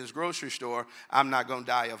standing in this grocery store, I'm not going to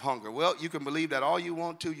die of hunger. Well, you can believe that all you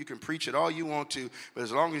want to. You can preach it all you want to. But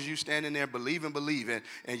as long as you stand in there believing,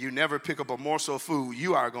 and you never pick up a morsel of food,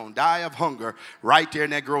 you are going to die of hunger right there in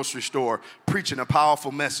that grocery store preaching a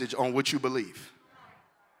powerful message on what you believe.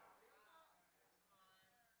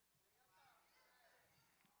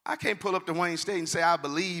 I can't pull up to Wayne State and say I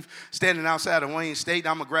believe standing outside of Wayne State.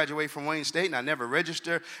 I'm going to graduate from Wayne State, and I never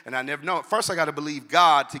register, and I never know. First, I got to believe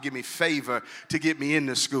God to give me favor to get me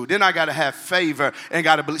into school. Then I got to have favor and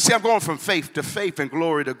got to believe. See, I'm going from faith to faith and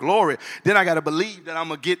glory to glory. Then I got to believe that I'm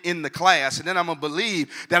going to get in the class, and then I'm going to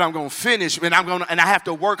believe that I'm going to finish, and I have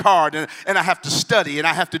to work hard, and I have to study, and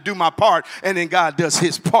I have to do my part, and then God does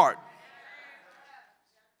his part.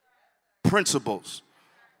 Principles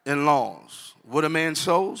and laws. What a man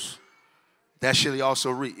sows, that shall he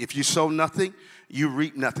also reap. If you sow nothing, you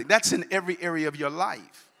reap nothing. That's in every area of your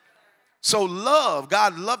life. So love,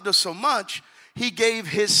 God loved us so much, he gave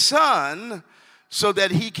his son so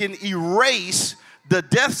that he can erase the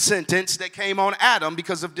death sentence that came on Adam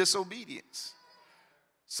because of disobedience.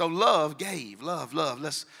 So love gave, love.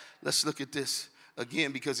 Let's look at this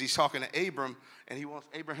again, because he's talking to Abram. And he wants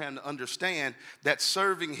Abraham to understand that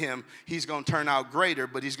serving him, he's going to turn out greater,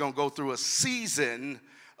 but he's going to go through a season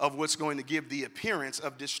of what's going to give the appearance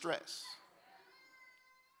of distress.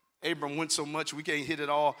 Abram went so much, we can't hit it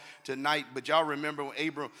all tonight, but y'all remember when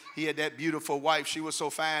Abram, he had that beautiful wife. She was so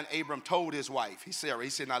fine, Abram told his wife, he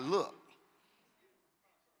said, now look,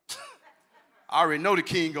 I already know the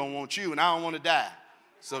king going to want you, and I don't want to die.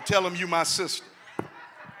 So tell him you my sister.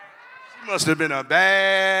 She must have been a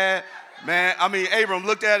bad... Man, I mean, Abram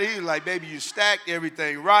looked at it. He was like, baby, you stacked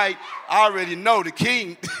everything right. I already know the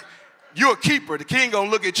king, you're a keeper. The king going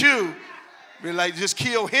to look at you, be like, just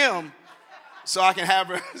kill him so I can have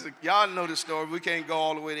her. Y'all know the story. We can't go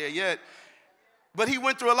all the way there yet. But he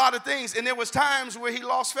went through a lot of things, and there was times where he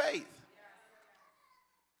lost faith.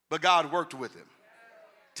 But God worked with him.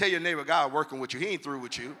 Tell your neighbor, God working with you. He ain't through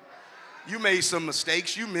with you. You made some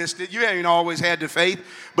mistakes. You missed it. You ain't always had the faith,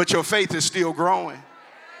 but your faith is still growing.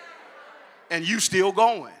 And you still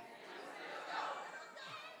going.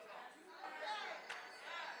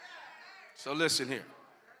 So listen here.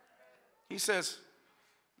 He says,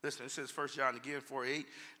 listen, it says 1 John again, 4:8,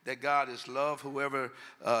 that God is love. Whoever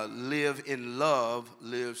live in love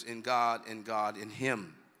lives in God and God in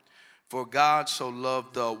him. For God so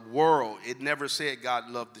loved the world. It never said God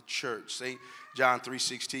loved the church. St. John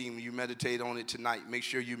 3:16, when you meditate on it tonight, make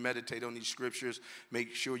sure you meditate on these scriptures.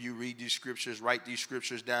 Make sure you read these scriptures, write these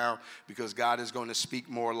scriptures down, because God is going to speak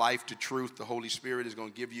more life to truth. The Holy Spirit is going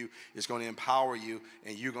to give you, it's going to empower you,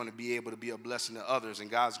 and you're going to be able to be a blessing to others, and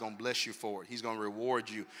God's going to bless you for it. He's going to reward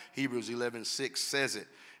you. Hebrews 11:6 says it. It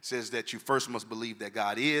says that you first must believe that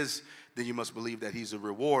God is, then you must believe that he's a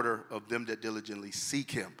rewarder of them that diligently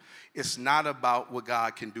seek him. It's not about what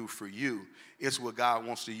God can do for you. It's what God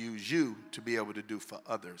wants to use you to be able to do for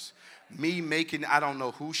others. I don't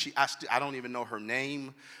know who I don't even know her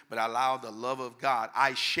name, but I allowed the love of God.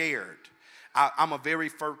 I shared. I'm a very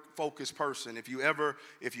focused person. If you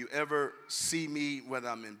ever see me, whether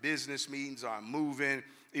I'm in business meetings or I'm moving,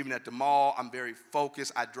 even at the mall, I'm very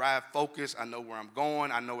focused. I drive focused. I know where I'm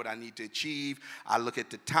going. I know what I need to achieve. I look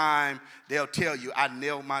at the time. They'll tell you, I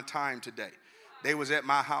nailed my time today. They was at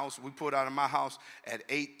my house. We pulled out of my house at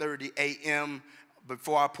 8:30 a.m.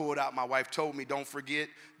 Before I pulled out, my wife told me, don't forget,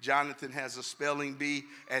 Jonathan has a spelling bee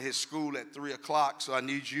at his school at 3 o'clock, so I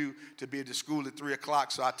need you to be at the school at 3 o'clock.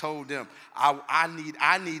 So I told them I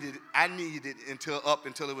needed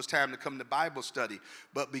until it was time to come to Bible study.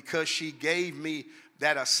 But because she gave me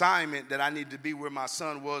that assignment that I needed to be where my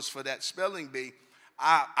son was for that spelling bee,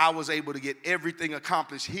 I was able to get everything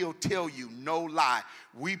accomplished. He'll tell you, no lie.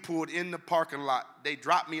 We pulled in the parking lot. They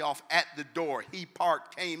dropped me off at the door. He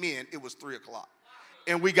parked, came in. It was 3 o'clock.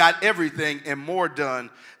 And we got everything and more done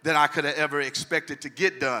than I could have ever expected to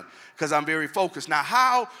get done, because I'm very focused. Now,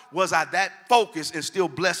 how was I that focused and still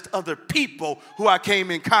blessed other people who I came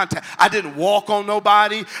in contact? I didn't walk on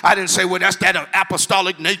nobody. I didn't say, well, that's that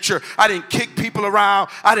apostolic nature. I didn't kick people around.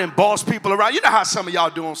 I didn't boss people around. You know how some of y'all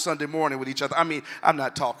do on Sunday morning with each other. I mean, I'm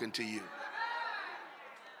not talking to you.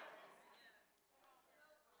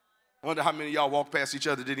 I wonder how many of y'all walk past each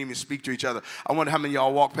other, didn't even speak to each other. I wonder how many of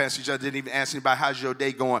y'all walk past each other, didn't even ask anybody, how's your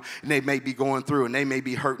day going? And they may be going through, and they may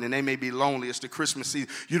be hurting, and they may be lonely. It's the Christmas season.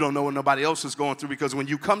 You don't know what nobody else is going through, because when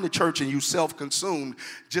you come to church and you self-consumed,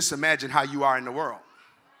 just imagine how you are in the world.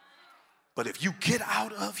 But if you get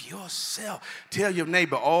out of yourself, tell your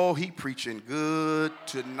neighbor, oh, he preaching good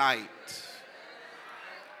tonight.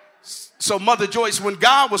 So Mother Joyce, when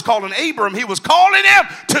God was calling Abram, he was calling him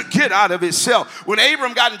to get out of himself. When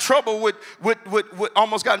Abram got in trouble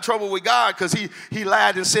almost got in trouble with God because he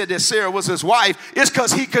lied and said that Sarah was his wife, it's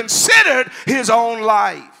because he considered his own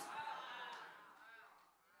life.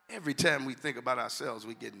 Every time we think about ourselves,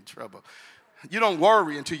 we get in trouble. You don't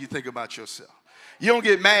worry until you think about yourself. You don't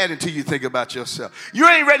get mad until you think about yourself. You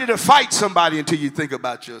ain't ready to fight somebody until you think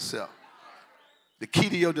about yourself. The key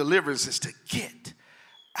to your deliverance is to get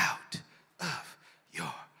out of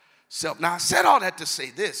yourself. Now, I said all that to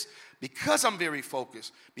say this. Because I'm very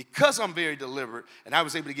focused, because I'm very deliberate, and I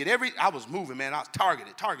was able to get I was moving, man. I was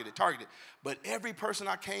targeted. But every person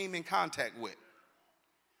I came in contact with,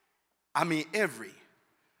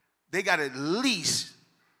 they got at least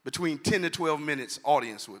between 10 to 12 minutes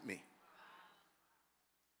audience with me.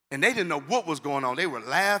 And they didn't know what was going on. They were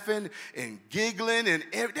laughing and giggling, and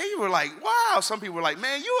they were like, wow. Some people were like,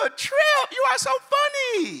 man, you a trip. You are so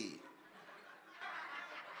funny.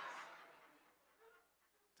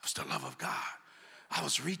 It was the love of God. I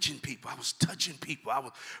was reaching people. I was touching people. I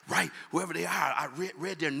was right wherever they are. I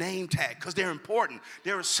read their name tag because they're important.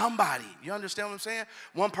 There is somebody. You understand what I'm saying?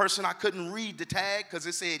 One person, I couldn't read the tag because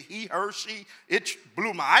it said he, her, she. It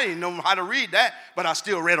blew my, I didn't know how to read that, but I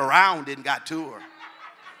still read around it and got to her.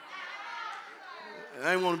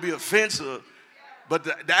 I didn't want to be offensive, but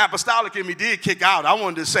the apostolic in me did kick out. I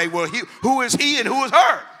wanted to say, well, who is he and who is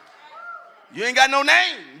her? You ain't got no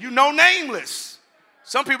name. You no nameless.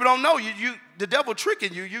 Some people don't know you. The devil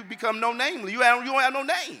tricking you. You become no nameless. You don't have no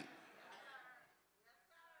name.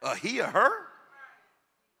 He or her?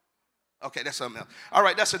 Okay, that's something else. All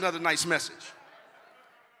right, that's another nice message.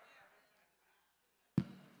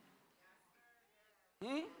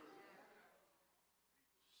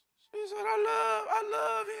 He said, I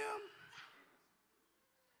love him.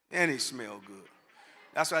 And he smelled good.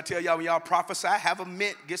 That's what I tell y'all when y'all prophesy, have a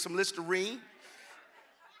mint, get some Listerine.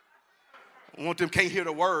 I want them can't hear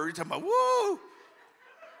the word. You're talking about, woo,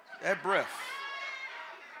 that breath.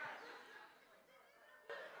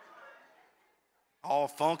 All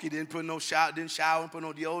funky, didn't shower, and put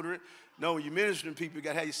no deodorant. No, when you're ministering people, you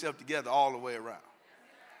got to have yourself together all the way around.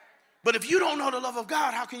 But if you don't know the love of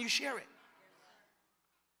God, how can you share it?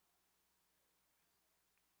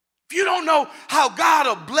 If you don't know how God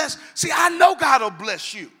will bless, see, I know God will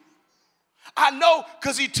bless you. I know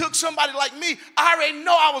because he took somebody like me. I already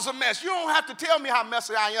know I was a mess. You don't have to tell me how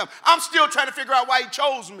messy I am. I'm still trying to figure out why he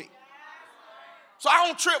chose me. So I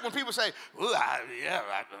don't trip when people say,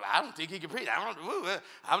 I don't think he can preach. I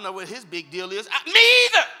don't know what his big deal is. Me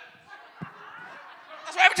either.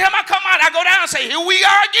 That's why every time I come out, I go down and say, here we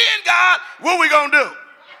are again, God. What are we going to do?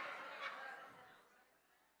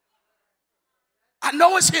 I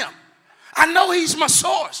know it's him. I know he's my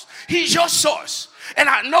source. He's your source. And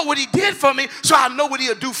I know what he did for me, so I know what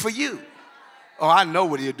he'll do for you. Oh, I know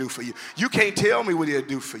what he'll do for you. You can't tell me what he'll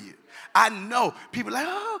do for you. I know. People are like,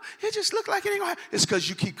 oh, it just looked like it ain't going to happen. It's because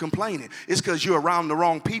you keep complaining. It's because you're around the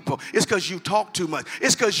wrong people. It's because you talk too much.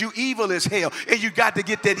 It's because you evil as hell, and you got to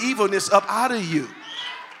get that evilness up out of you.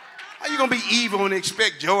 How you going to be evil and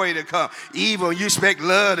expect joy to come? Evil and you expect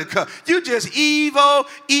love to come. You just evil.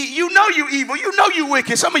 You know you evil. You know you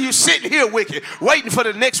wicked. Some of you sitting here wicked, waiting for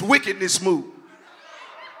the next wickedness move.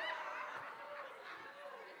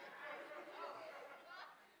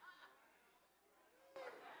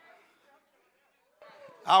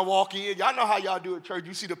 I walk in. Y'all know how y'all do at church.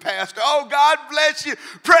 You see the pastor. Oh, God bless you.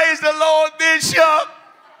 Praise the Lord, Bishop.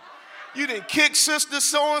 You didn't kick sister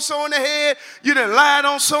so-and-so in the head. You didn't lie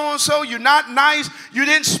on so-and-so. You're not nice. You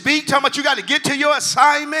didn't speak. Talking about you got to get to your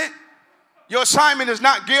assignment. Your assignment is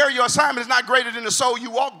not, Gary, your assignment is not greater than the soul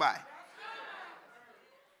you walk by.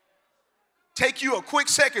 Take you a quick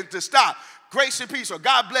second to stop. Grace and peace, or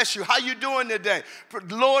God bless you. How you doing today?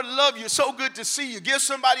 Lord love you. So good to see you. Give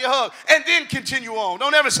somebody a hug and then continue on.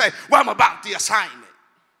 Don't ever say, well, I'm about the assignment.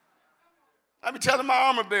 I be telling my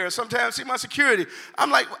armor bearer, sometimes see my security.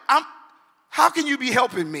 I'm like, how can you be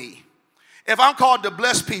helping me if I'm called to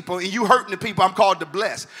bless people and you hurting the people I'm called to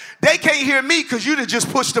bless? They can't hear me because you just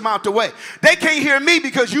pushed them out the way. They can't hear me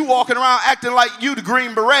because you walking around acting like you the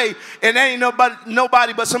Green Beret and there ain't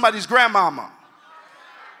nobody but somebody's grandmama.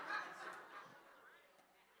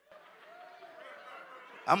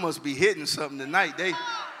 I must be hitting something tonight.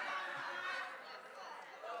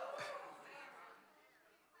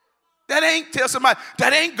 That ain't, tell somebody,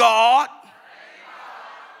 that ain't God.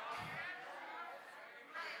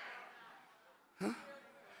 Huh?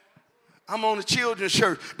 I'm on the children's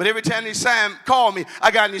church, but every time they call me,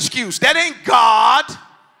 I got an excuse. That ain't God.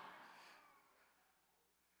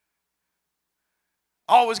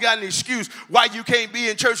 Always got an excuse why you can't be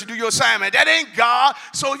in church to do your assignment. That ain't God.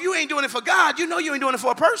 So if you ain't doing it for God, you know you ain't doing it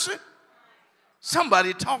for a person.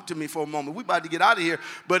 Somebody talk to me for a moment. We about to get out of here.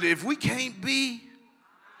 But if we can't be,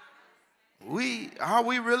 are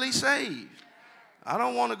we really saved? I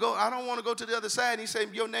don't want to go to the other side and he say,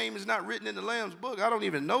 your name is not written in the Lamb's book. I don't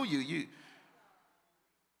even know you.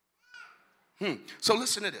 So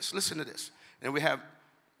listen to this. And we have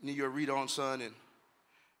your read on, son,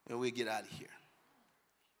 and we get out of here.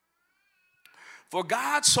 For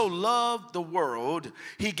God so loved the world,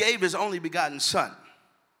 he gave his only begotten son.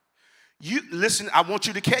 You listen, I want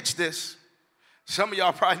you to catch this. Some of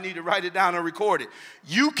y'all probably need to write it down and record it.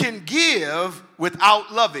 You can give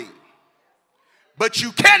without loving, but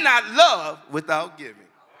you cannot love without giving.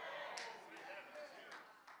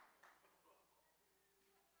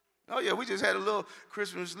 Oh, yeah, we just had a little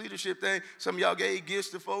Christmas leadership thing. Some of y'all gave gifts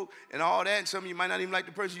to folk and all that, and some of you might not even like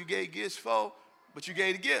the person you gave gifts for, but you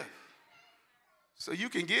gave the gift. So you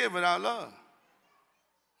can give without love.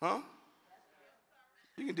 Huh?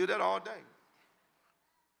 You can do that all day.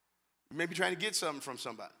 You may be trying to get something from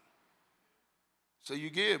somebody. So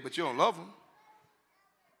you give, but you don't love them.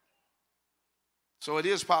 So it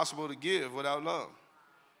is possible to give without love.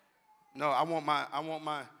 No, I want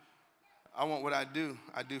what I do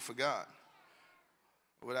for God.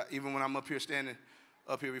 Even when I'm up here standing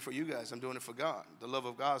up here before you guys, I'm doing it for God. The love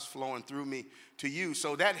of God's flowing through me to you.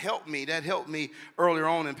 So that helped me earlier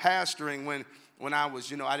on in pastoring when I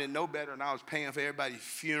was, I didn't know better and I was paying for everybody's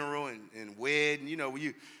funeral and wedding. When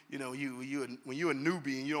you're a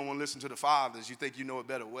newbie and you don't want to listen to the fathers, you think you know a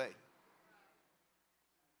better way.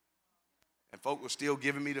 And folk were still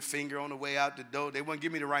giving me the finger on the way out the door. They wouldn't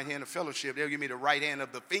give me the right hand of fellowship. They'll give me the right hand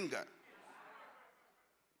of the finger.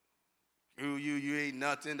 You ain't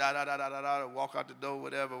nothing, walk out the door,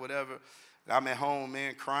 whatever. And I'm at home,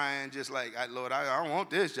 man, crying, just like, Lord, I don't want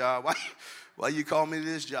this job. Why you call me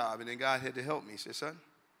this job? And then God had to help me. He said, son,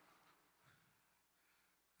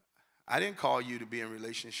 I didn't call you to be in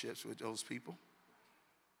relationships with those people.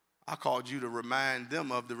 I called you to remind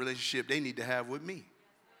them of the relationship they need to have with me.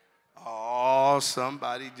 Oh,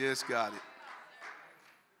 somebody just got it.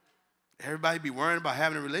 Everybody be worrying about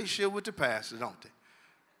having a relationship with the pastor, don't they?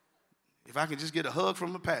 If I can just get a hug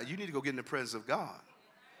from the pastor, you need to go get in the presence of God.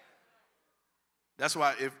 That's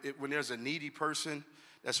why when there's a needy person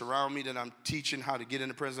that's around me that I'm teaching how to get in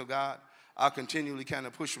the presence of God, I'll continually kind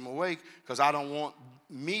of push them away because I don't want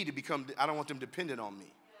them dependent on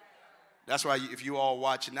me. That's why if you all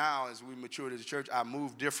watch now as we mature as a church, I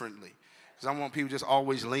move differently. Because I want people just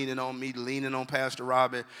always leaning on me, leaning on Pastor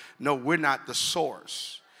Robyn. No, we're not the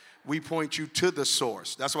source. We point you to the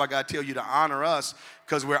source. That's why God tell you to honor us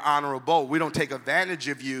because we're honorable. We don't take advantage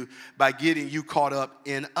of you by getting you caught up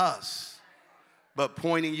in us, but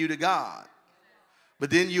pointing you to God.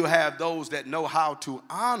 But then you have those that know how to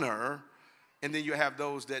honor, and then you have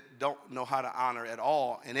those that don't know how to honor at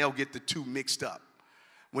all, and they'll get the two mixed up.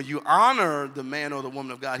 When you honor the man or the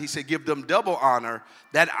woman of God, he said, give them double honor.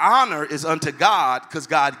 That honor is unto God because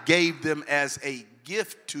God gave them as a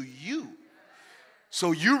gift to you. So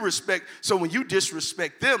when you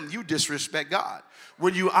disrespect them, you disrespect God.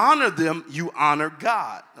 When you honor them, you honor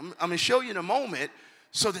God. I'm going to show you in a moment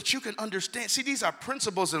so that you can understand. See, these are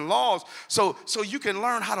principles and laws so you can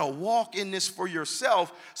learn how to walk in this for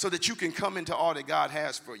yourself so that you can come into all that God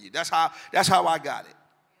has for you. That's how I got it.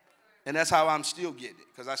 And that's how I'm still getting it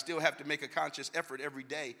because I still have to make a conscious effort every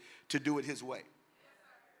day to do it his way.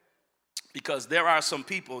 Because there are some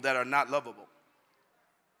people that are not lovable.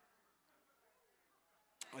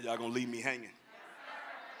 Oh, y'all gonna leave me hanging.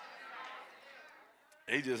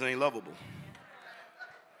 They just ain't lovable.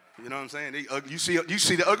 You know what I'm saying? You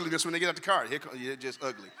see the ugliness when they get out the car. They're just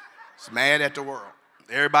ugly. It's mad at the world.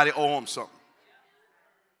 Everybody owe them something.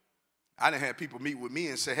 I done had people meet with me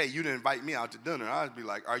and say, hey, you didn't invite me out to dinner. I'd be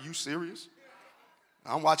like, are you serious?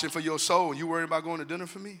 I'm watching for your soul and you worried about going to dinner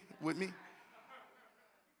with me?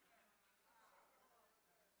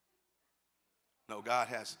 No, God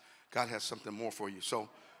has something more for you. So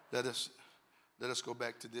let us go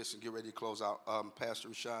back to this and get ready to close out. Pastor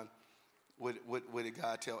Rashawn, what did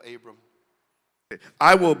God tell Abram?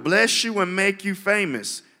 I will bless you and make you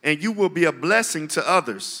famous, and you will be a blessing to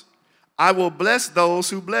others. I will bless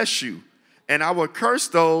those who bless you, and I will curse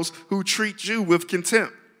those who treat you with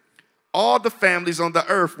contempt. All the families on the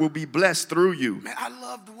earth will be blessed through you. Man, I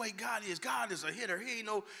love the way God is. God is a hitter. He ain't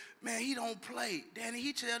no, man, he don't play. Danny,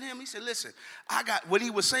 he told him, he said, listen, what he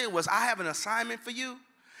was saying was, I have an assignment for you.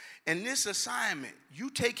 And this assignment, you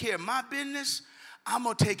take care of my business, I'm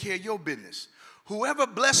going to take care of your business. Whoever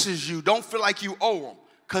blesses you, don't feel like you owe them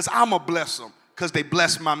because I'm going to bless them because they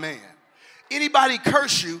bless my man. anybody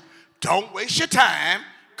curse you, don't waste your time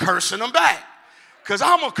cursing them back. Because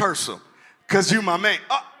I'm going to curse them. Because you my man.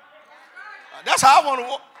 That's how I want to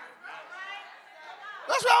walk.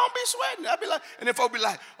 That's why I don't be sweating. I'll be like, and if folks be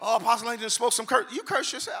like, oh, Apostle Langston spoke some curse. You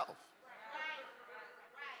curse yourself.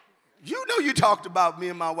 You know you talked about me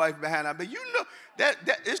and my wife behind our back. You know that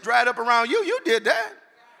it's dried up around you. You did that.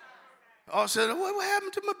 Oh, said, what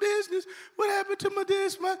happened to my business? What happened to my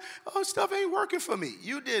this? Stuff ain't working for me.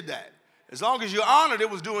 You did that. As long as you honored, it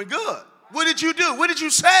was doing good. What did you do? What did you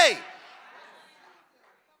say?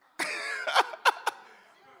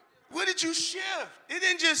 What did you shift? It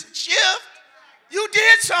didn't just shift. You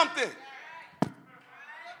did something.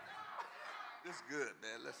 This is good,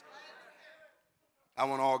 man. Let's go. I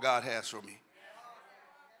want all God has for me.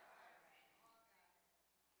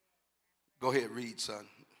 Go ahead, read, son.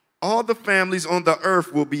 All the families on the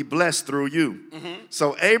earth will be blessed through you. Mm-hmm.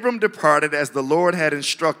 So Abram departed as the Lord had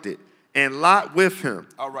instructed, and Lot with him.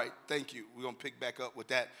 All right, thank you. We're going to pick back up with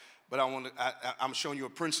that. But I'm showing you a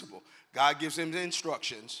principle. God gives him the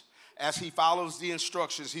instructions. As he follows the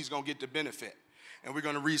instructions, he's going to get the benefit. And we're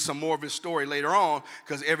going to read some more of his story later on,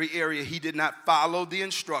 because every area he did not follow the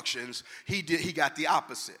instructions, he got the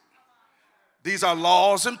opposite. These are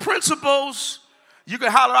laws and principles. You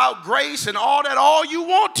can holler out grace and all that all you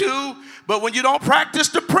want to, but when you don't practice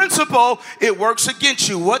the principle, it works against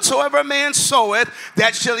you. Whatsoever a man soweth,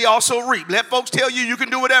 that shall he also reap. Let folks tell you can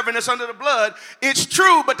do whatever and it's under the blood. It's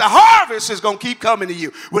true, but the harvest is going to keep coming to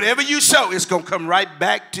you. Whatever you sow, it's going to come right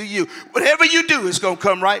back to you. Whatever you do, it's going to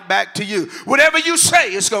come right back to you. Whatever you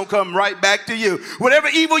say, it's going to come right back to you. Whatever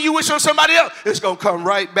evil you wish on somebody else, it's going to come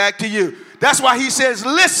right back to you. That's why he says,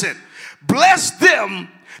 listen, bless them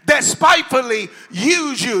that spitefully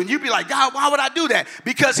use you. And you'd be like, God, why would I do that?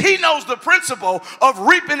 Because he knows the principle of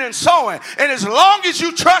reaping and sowing. And as long as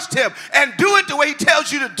you trust him and do it the way he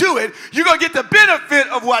tells you to do it, you're going to get the benefit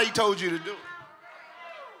of what he told you to do.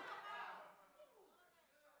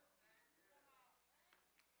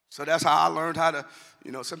 So that's how I learned how to,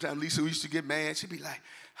 sometimes Lisa used to get mad. She'd be like,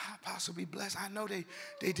 Apostle, be blessed. I know they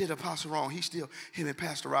did Apostle wrong. Him and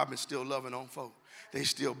Pastor Robyn still loving on folk. They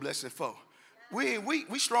still blessing folk. We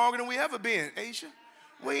stronger than we ever been, Asia.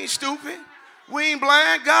 We ain't stupid. We ain't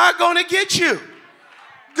blind. God gonna get you.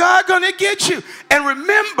 God gonna get you. And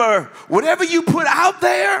remember, whatever you put out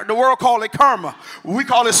there, the world call it karma. We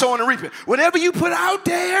call it sowing and reaping. Whatever you put out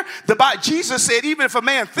there, Jesus said, even if a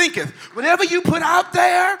man thinketh, whatever you put out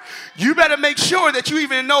there, you better make sure that you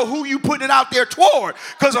even know who you putting it out there toward.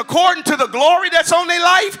 Because according to the glory that's on their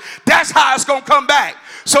life, that's how it's gonna come back.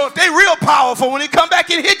 So if they real powerful, when they come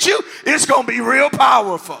back and hit you, it's going to be real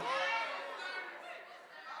powerful.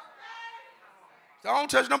 So I don't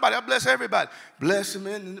touch nobody. I bless everybody. Bless them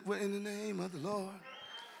in the name of the Lord.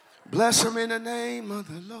 Bless them in the name of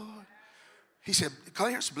the Lord. He said,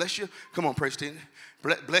 Clarence, bless you. Come on, praise team.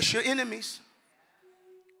 Bless your enemies.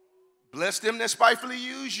 Bless them that spitefully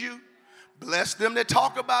use you. Bless them that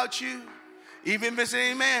talk about you. Even if it's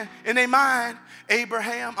amen in their mind,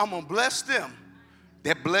 Abraham, I'm going to bless them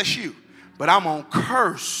that bless you, but I'm going to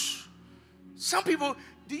curse. Some people,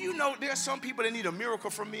 do you know there's some people that need a miracle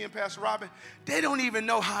from me and Pastor Robyn? They don't even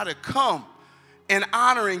know how to come and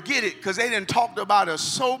honor and get it because they done talked about us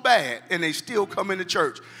so bad and they still come into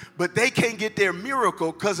church. But they can't get their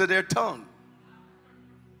miracle because of their tongue.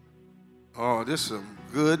 Oh, this is some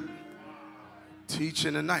good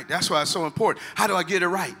teaching tonight. That's why it's so important. How do I get it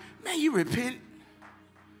right? Man, you repent.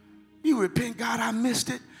 You repent, God, I missed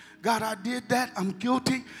it. God, I did that. I'm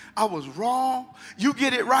guilty. I was wrong. You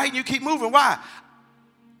get it right and you keep moving. Why?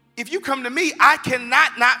 If you come to me, I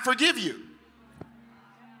cannot not forgive you.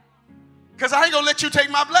 Because I ain't going to let you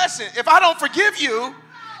take my blessing. If I don't forgive you,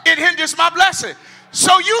 it hinders my blessing.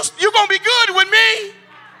 So you're going to be good with me.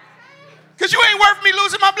 Because you ain't worth me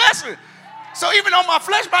losing my blessing. So even on my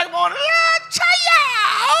flesh might want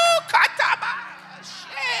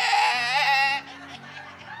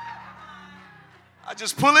I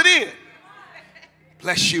just pull it in.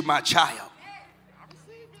 Bless you, my child.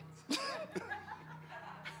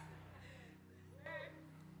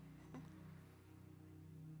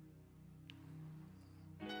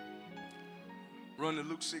 Run to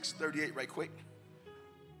Luke 6:38 right quick.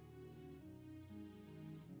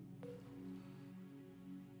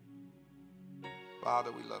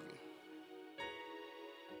 Father, we love you.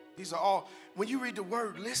 These are all, when you read the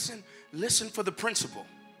word, listen for the principle.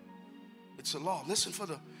 It's a law. Listen for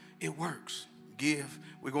it works. Give.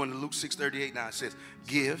 We're going to Luke 6:38 now. It says,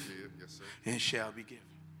 give, and it shall be given.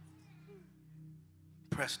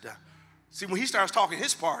 Press down. See, when he starts talking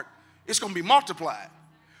his part, it's going to be multiplied.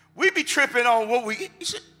 We be tripping on what when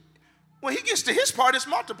he gets to his part, it's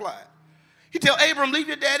multiplied. He tell Abram, leave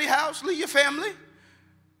your daddy house, leave your family.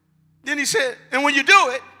 Then he said, and when you do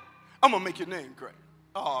it, I'm going to make your name great.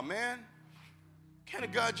 Oh, man. Kind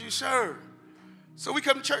of God you serve. So we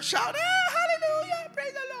come to church, shout, hallelujah,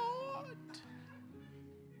 praise the Lord.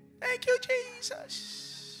 Thank you,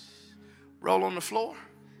 Jesus. Roll on the floor,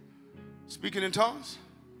 speaking in tongues.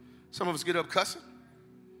 Some of us get up cussing.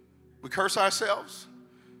 We curse ourselves.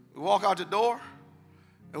 We walk out the door,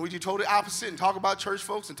 and we do totally opposite and talk about church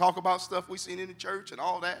folks and talk about stuff we seen in the church and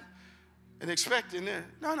all that. And expecting there.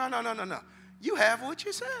 No. You have what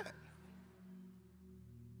you said.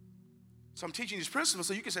 So I'm teaching these principles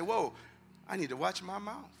so you can say, whoa, I need to watch my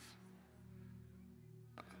mouth.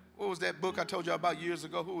 What was that book I told you about years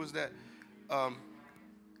ago? Who was that?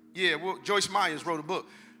 Joyce Myers wrote a book.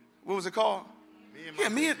 What was it called?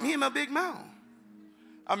 Me and my big mouth.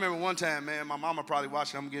 I remember one time, man, my mama probably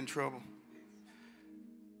watching, I'm getting in trouble.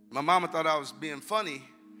 My mama thought I was being funny.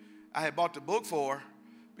 I had bought the book for her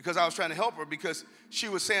because I was trying to help her because she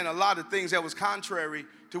was saying a lot of things that was contrary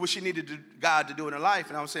to what she needed God to do in her life.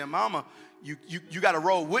 And I was saying, Mama, you got to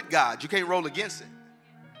roll with God. You can't roll against it.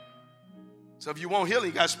 So if you want healing,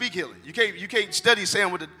 you got to speak healing. You can't study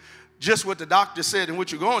saying just what the doctor said and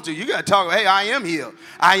what you're going through. You got to talk, hey, I am healed.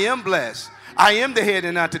 I am blessed. I am the head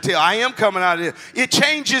and not the tail. I am coming out of here. It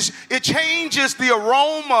changes the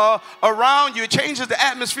aroma around you. It changes the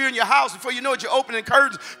atmosphere in your house. Before you know it, you're opening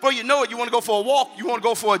curtains. Before you know it, you want to go for a walk. You want to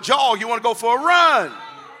go for a jog. You want to go for a run.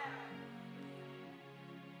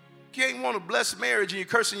 You ain't want to bless marriage and you're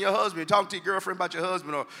cursing your husband. You're talking to your girlfriend about your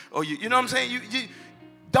husband. Or you know what I'm saying? You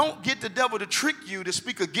don't get the devil to trick you to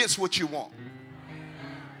speak against what you want.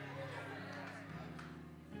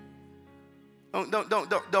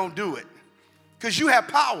 Don't do it. Because you have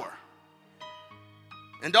power.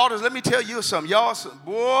 And daughters, let me tell you something.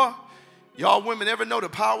 Y'all women ever know the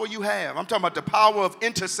power you have? I'm talking about the power of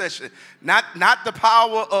intercession, not the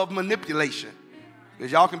power of manipulation.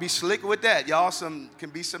 Because y'all can be slick with that. Y'all can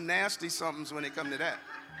be some nasty somethings when it comes to that.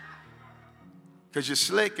 Because you're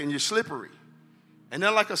slick and you're slippery. And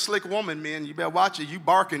then like a slick woman, man, you better watch it. You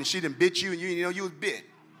barking and she done bit you and you know you was bit.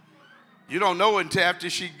 You don't know it until after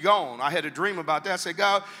she gone. I had a dream about that. I said,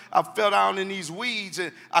 God, I fell down in these weeds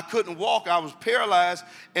and I couldn't walk. I was paralyzed.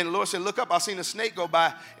 And the Lord said, look up. I seen a snake go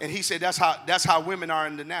by. And he said, that's how women are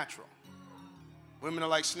in the natural. Women are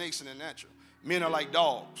like snakes in the natural. Men are like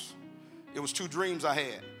dogs. It was 2 dreams I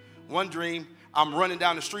had. One dream, I'm running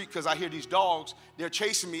down the street because I hear these dogs. They're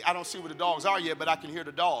chasing me. I don't see where the dogs are yet, but I can hear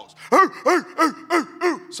the dogs.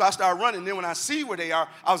 So I started running. Then when I see where they are,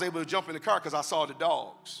 I was able to jump in the car because I saw the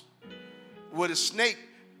dogs. With a snake,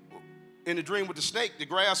 in the dream with the snake, the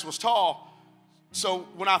grass was tall. So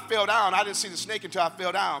when I fell down, I didn't see the snake until I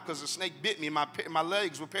fell down because the snake bit me. My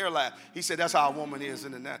legs were paralyzed. He said, that's how a woman is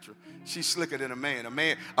in the natural. She's slicker than a man. A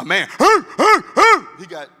man,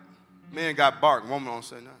 man got barked. Woman don't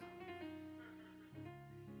say nothing.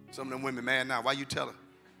 Some of them women mad now. Why you tell her?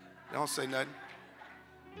 They don't say nothing.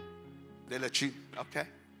 They let you, okay.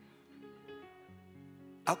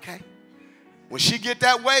 When she get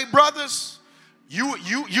that way, brothers, you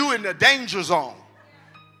in the danger zone.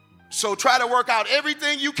 So try to work out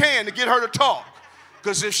everything you can to get her to talk.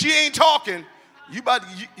 Because if she ain't talking,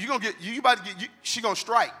 she gonna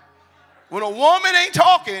strike. When a woman ain't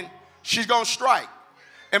talking, she's gonna strike.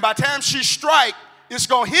 And by the time she strike, it's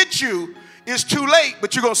gonna hit you. It's too late,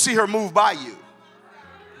 but you're gonna see her move by you.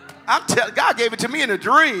 God gave it to me in a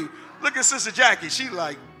dream. Look at Sister Jackie. She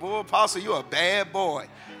like, boy, Apostle, you a bad boy.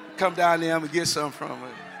 Come down there and get something from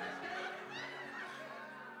her.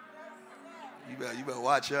 You better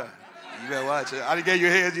watch her. You better watch her. I done gave you a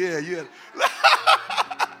hand. Yeah, you had.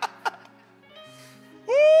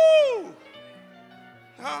 Woo!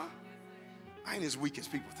 Huh? I ain't as weak as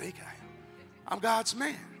people think I am. I'm God's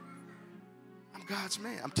man. I'm God's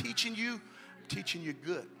man. I'm teaching you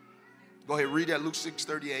good. Go ahead, read that Luke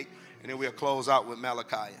 6:38, and then we'll close out with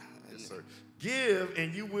Malachi. Yes, sir. Give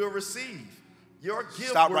and you will receive. Your gift.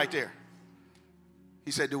 Stop right there. He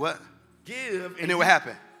said, do what? Give. And then what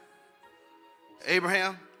happened?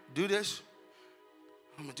 Abraham, do this.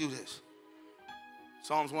 I'm going to do this.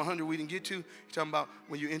 Psalms 100 we didn't get to. He's talking about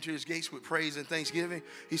when you enter his gates with praise and thanksgiving.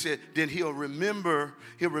 He said, then he'll remember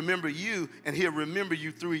you, and he'll remember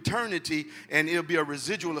you through eternity, and it'll be a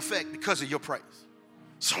residual effect because of your praise.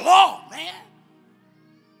 It's a law, man.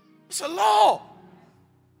 It's a law.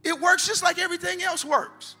 It works just like everything else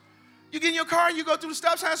works. You get in your car and you go through the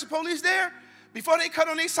stop sign, the police there. Before they cut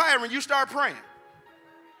on their siren, you start praying.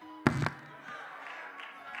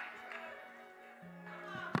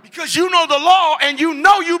 Because you know the law and you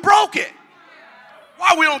know you broke it. Why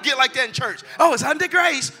why we don't get like that in church? Oh, it's under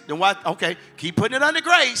grace. Then why? Okay, keep putting it under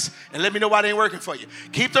grace and let me know why it ain't working for you.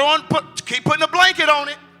 Keep putting a blanket on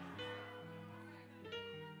it.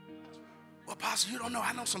 Well, Pastor, you don't know.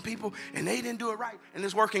 I know some people and they didn't do it right and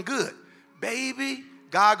it's working good. Baby,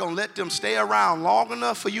 God gonna let them stay around long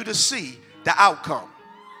enough for you to see the outcome.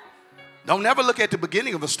 Don't never look at the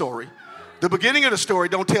beginning of a story. The beginning of the story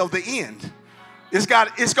don't tell the end. It's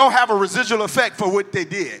gonna have a residual effect for what they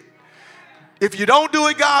did. If you don't do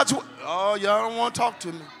it God's way, oh, y'all don't want to talk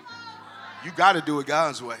to me. You got to do it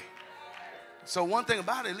God's way. So one thing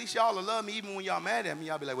about it, at least y'all will love me even when y'all mad at me.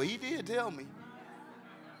 Y'all be like, well, he did tell me.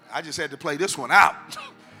 I just had to play this one out.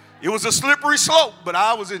 It was a slippery slope, but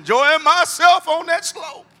I was enjoying myself on that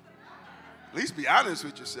slope. At least be honest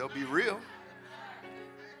with yourself. Be real.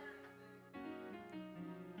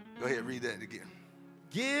 Go ahead, read that again.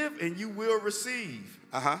 Give and you will receive.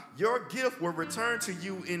 Your gift will return to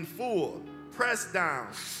you in full, pressed down,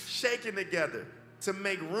 shaken together, to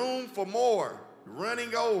make room for more,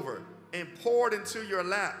 running over, and poured into your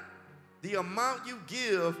lap. The amount you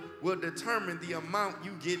give will determine the amount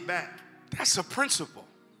you get back. That's a principle.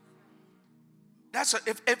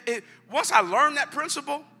 Once I learned that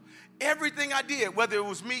principle, everything I did, whether it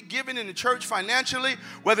was me giving in the church financially,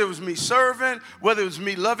 whether it was me serving, whether it was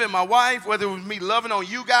me loving my wife, whether it was me loving on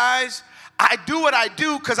you guys, I do what I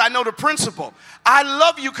do because I know the principle. I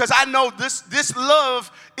love you because I know this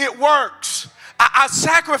love, it works. I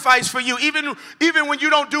sacrifice for you even when you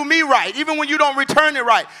don't do me right, even when you don't return it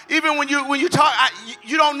right, even when you talk,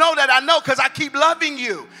 you don't know that I know because I keep loving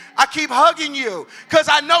you. I keep hugging you because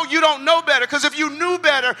I know you don't know better, because if you knew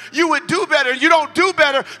better, you would do better. You don't do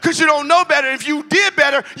better because you don't know better. If you did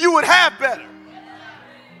better, you would have better.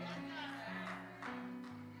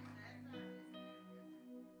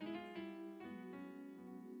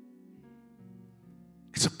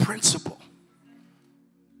 It's a principle.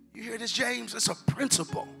 You hear this, James? It's a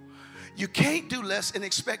principle. You can't do less and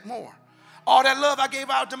expect more. All that love I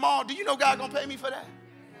gave out to Mom, do you know God gonna pay me for that?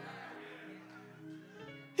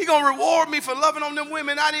 He gonna reward me for loving on them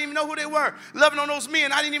women I didn't even know who they were. Loving on those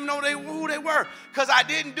men I didn't even know who they were, because I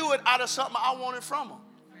didn't do it out of something I wanted from them.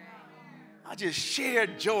 I just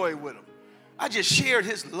shared joy with them. I just shared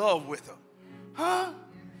his love with them. Huh?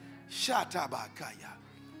 Shatabakaya.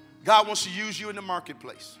 God wants to use you in the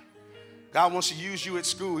marketplace. God wants to use you at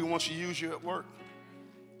school. He wants to use you at work.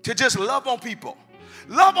 To just love on people.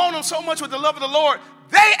 Love on them so much with the love of the Lord,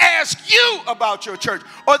 they ask you about your church,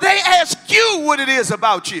 or they ask you what it is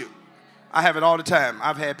about you. I have it all the time.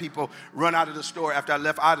 I've had people run out of the store after I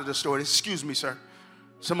left out of the store. Excuse me, sir.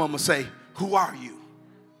 Some of them will say, who are you?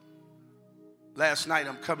 Last night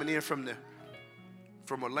I'm coming in from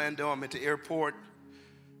Orlando. I'm at the airport.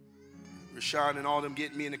 Rashawn and all them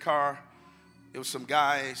getting me in the car. There was some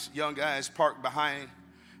guys, young guys, parked behind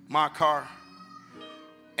my car.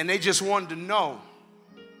 And they just wanted to know,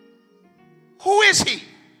 who is he?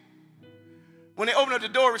 When they opened up the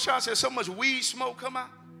door, Rashawn said, so much weed smoke come out.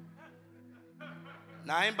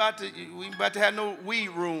 Now, we ain't about to have no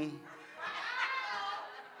weed room.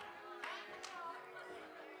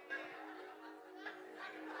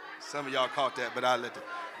 Some of y'all caught that, but I let them.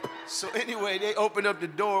 So anyway, they opened up the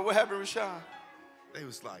door. What happened, Rashawn? They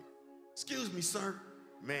was like, excuse me, sir.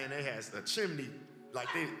 Man, they had a chimney. Like,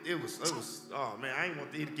 it was, oh, man, I ain't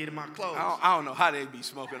want to get in my clothes. I don't know how they be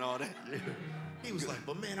smoking all that. Yeah. He was like,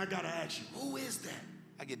 but man, I got to ask you, who is that?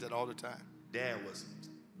 I get that all the time. Dad was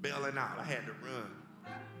bailing out. I had to run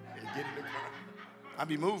and get in the car. I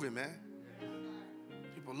be moving, man.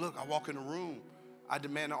 People look, I walk in the room. I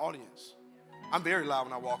demand an audience. I'm very loud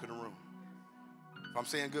when I walk in the room. If I'm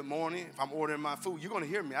saying good morning, if I'm ordering my food, you're going to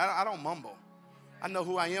hear me. I don't mumble. I know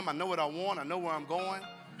who I am. I know what I want. I know where I'm going.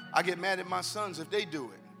 I get mad at my sons if they do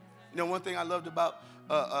it. You know, one thing I loved about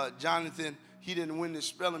Jonathan, he didn't win this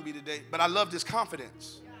spelling bee today, but I loved his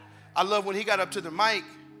confidence. I love when he got up to the mic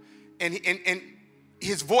and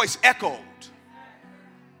his voice echoed.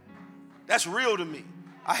 That's real to me.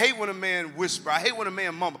 I hate when a man whisper. I hate when a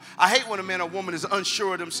man mumble. I hate when a man or woman is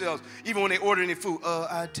unsure of themselves, even when they order any food.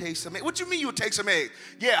 I take some eggs. What you mean you take some eggs?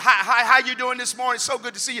 Yeah, hi, how you doing this morning? So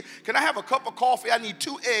good to see you. Can I have a cup of coffee? I need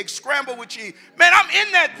 2 eggs, scrambled with cheese. Man, I'm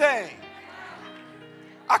in that thing.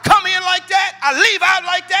 I come in like that. I leave out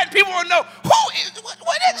like that. And people will know,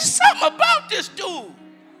 what is something about this dude?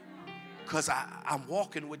 Because I'm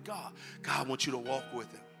walking with God. God wants you to walk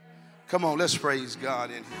with him. Come on, let's praise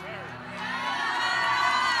God in here.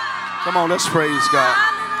 Come on, let's praise God.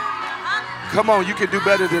 Come on, you can do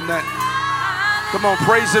better than that. Come on,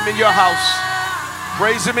 praise him in your house.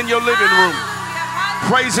 Praise him in your living room.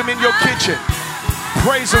 Praise him in your kitchen.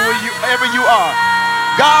 Praise him wherever you are.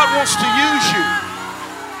 God wants to use you.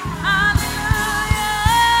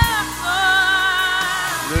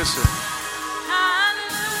 Listen,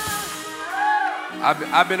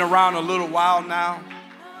 I've been around a little while now.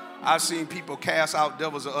 I've seen people cast out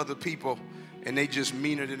devils of other people, and they just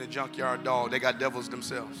meaner than a junkyard dog. They got devils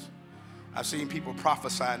themselves. I've seen people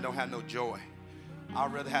prophesy and don't have no joy.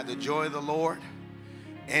 I'd rather have the joy of the Lord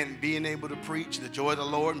and being able to preach the joy of the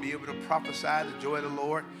Lord and be able to prophesy the joy of the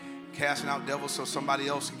Lord, casting out devils so somebody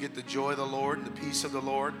else can get the joy of the Lord and the peace of the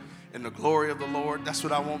Lord and the glory of the Lord. That's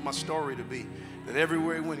what I want my story to be. That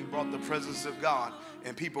everywhere he went, he brought the presence of God,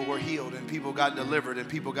 and people were healed, and people got delivered, and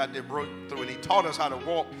people got their breakthrough, and he taught us how to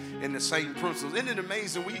walk in the same principles. Isn't it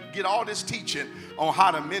amazing? We get all this teaching on how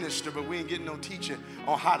to minister, but we ain't getting no teaching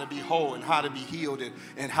on how to be whole and how to be healed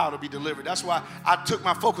and how to be delivered. That's why I took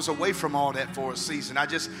my focus away from all that for a season. I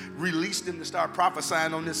just released him to start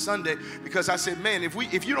prophesying on this Sunday, because I said, man,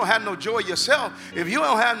 if you don't have no joy yourself, if you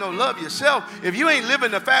don't have no love yourself, if you ain't living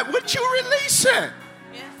the fact, what you releasing?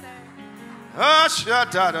 Yes, sir.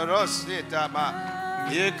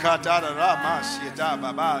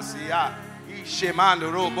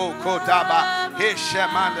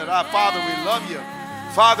 Father, we love you.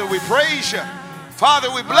 Father, we praise you. Father,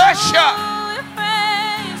 we bless you.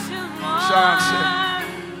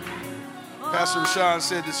 Pastor Sean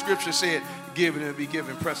said, the scripture said, given and be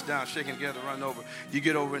given, pressed down, shaken together, run over. You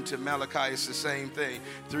get over into Malachi, it's the same thing.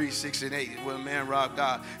 3, 6, and 8. When a man robbed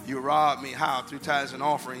God, you robbed me. How? Through tithes and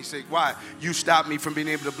offering. He said, why? You stopped me from being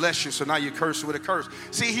able to bless you, so now you're cursed with a curse.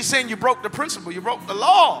 See, he's saying you broke the principle. You broke the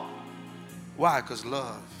law. Why? Because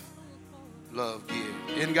love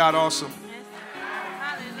gives. Isn't God awesome?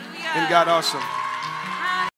 Isn't God awesome?